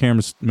it up for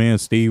Cameraman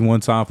Steve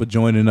one time for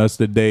joining us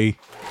today.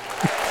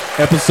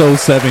 Episode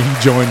 7, he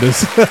joined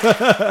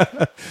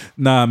us.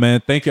 Nah,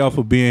 man. Thank y'all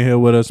for being here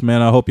with us,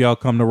 man. I hope y'all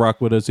come to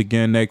rock with us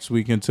again next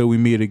week. Until we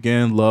meet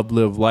again, love,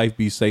 live life,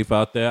 be safe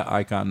out there.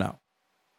 iKon out.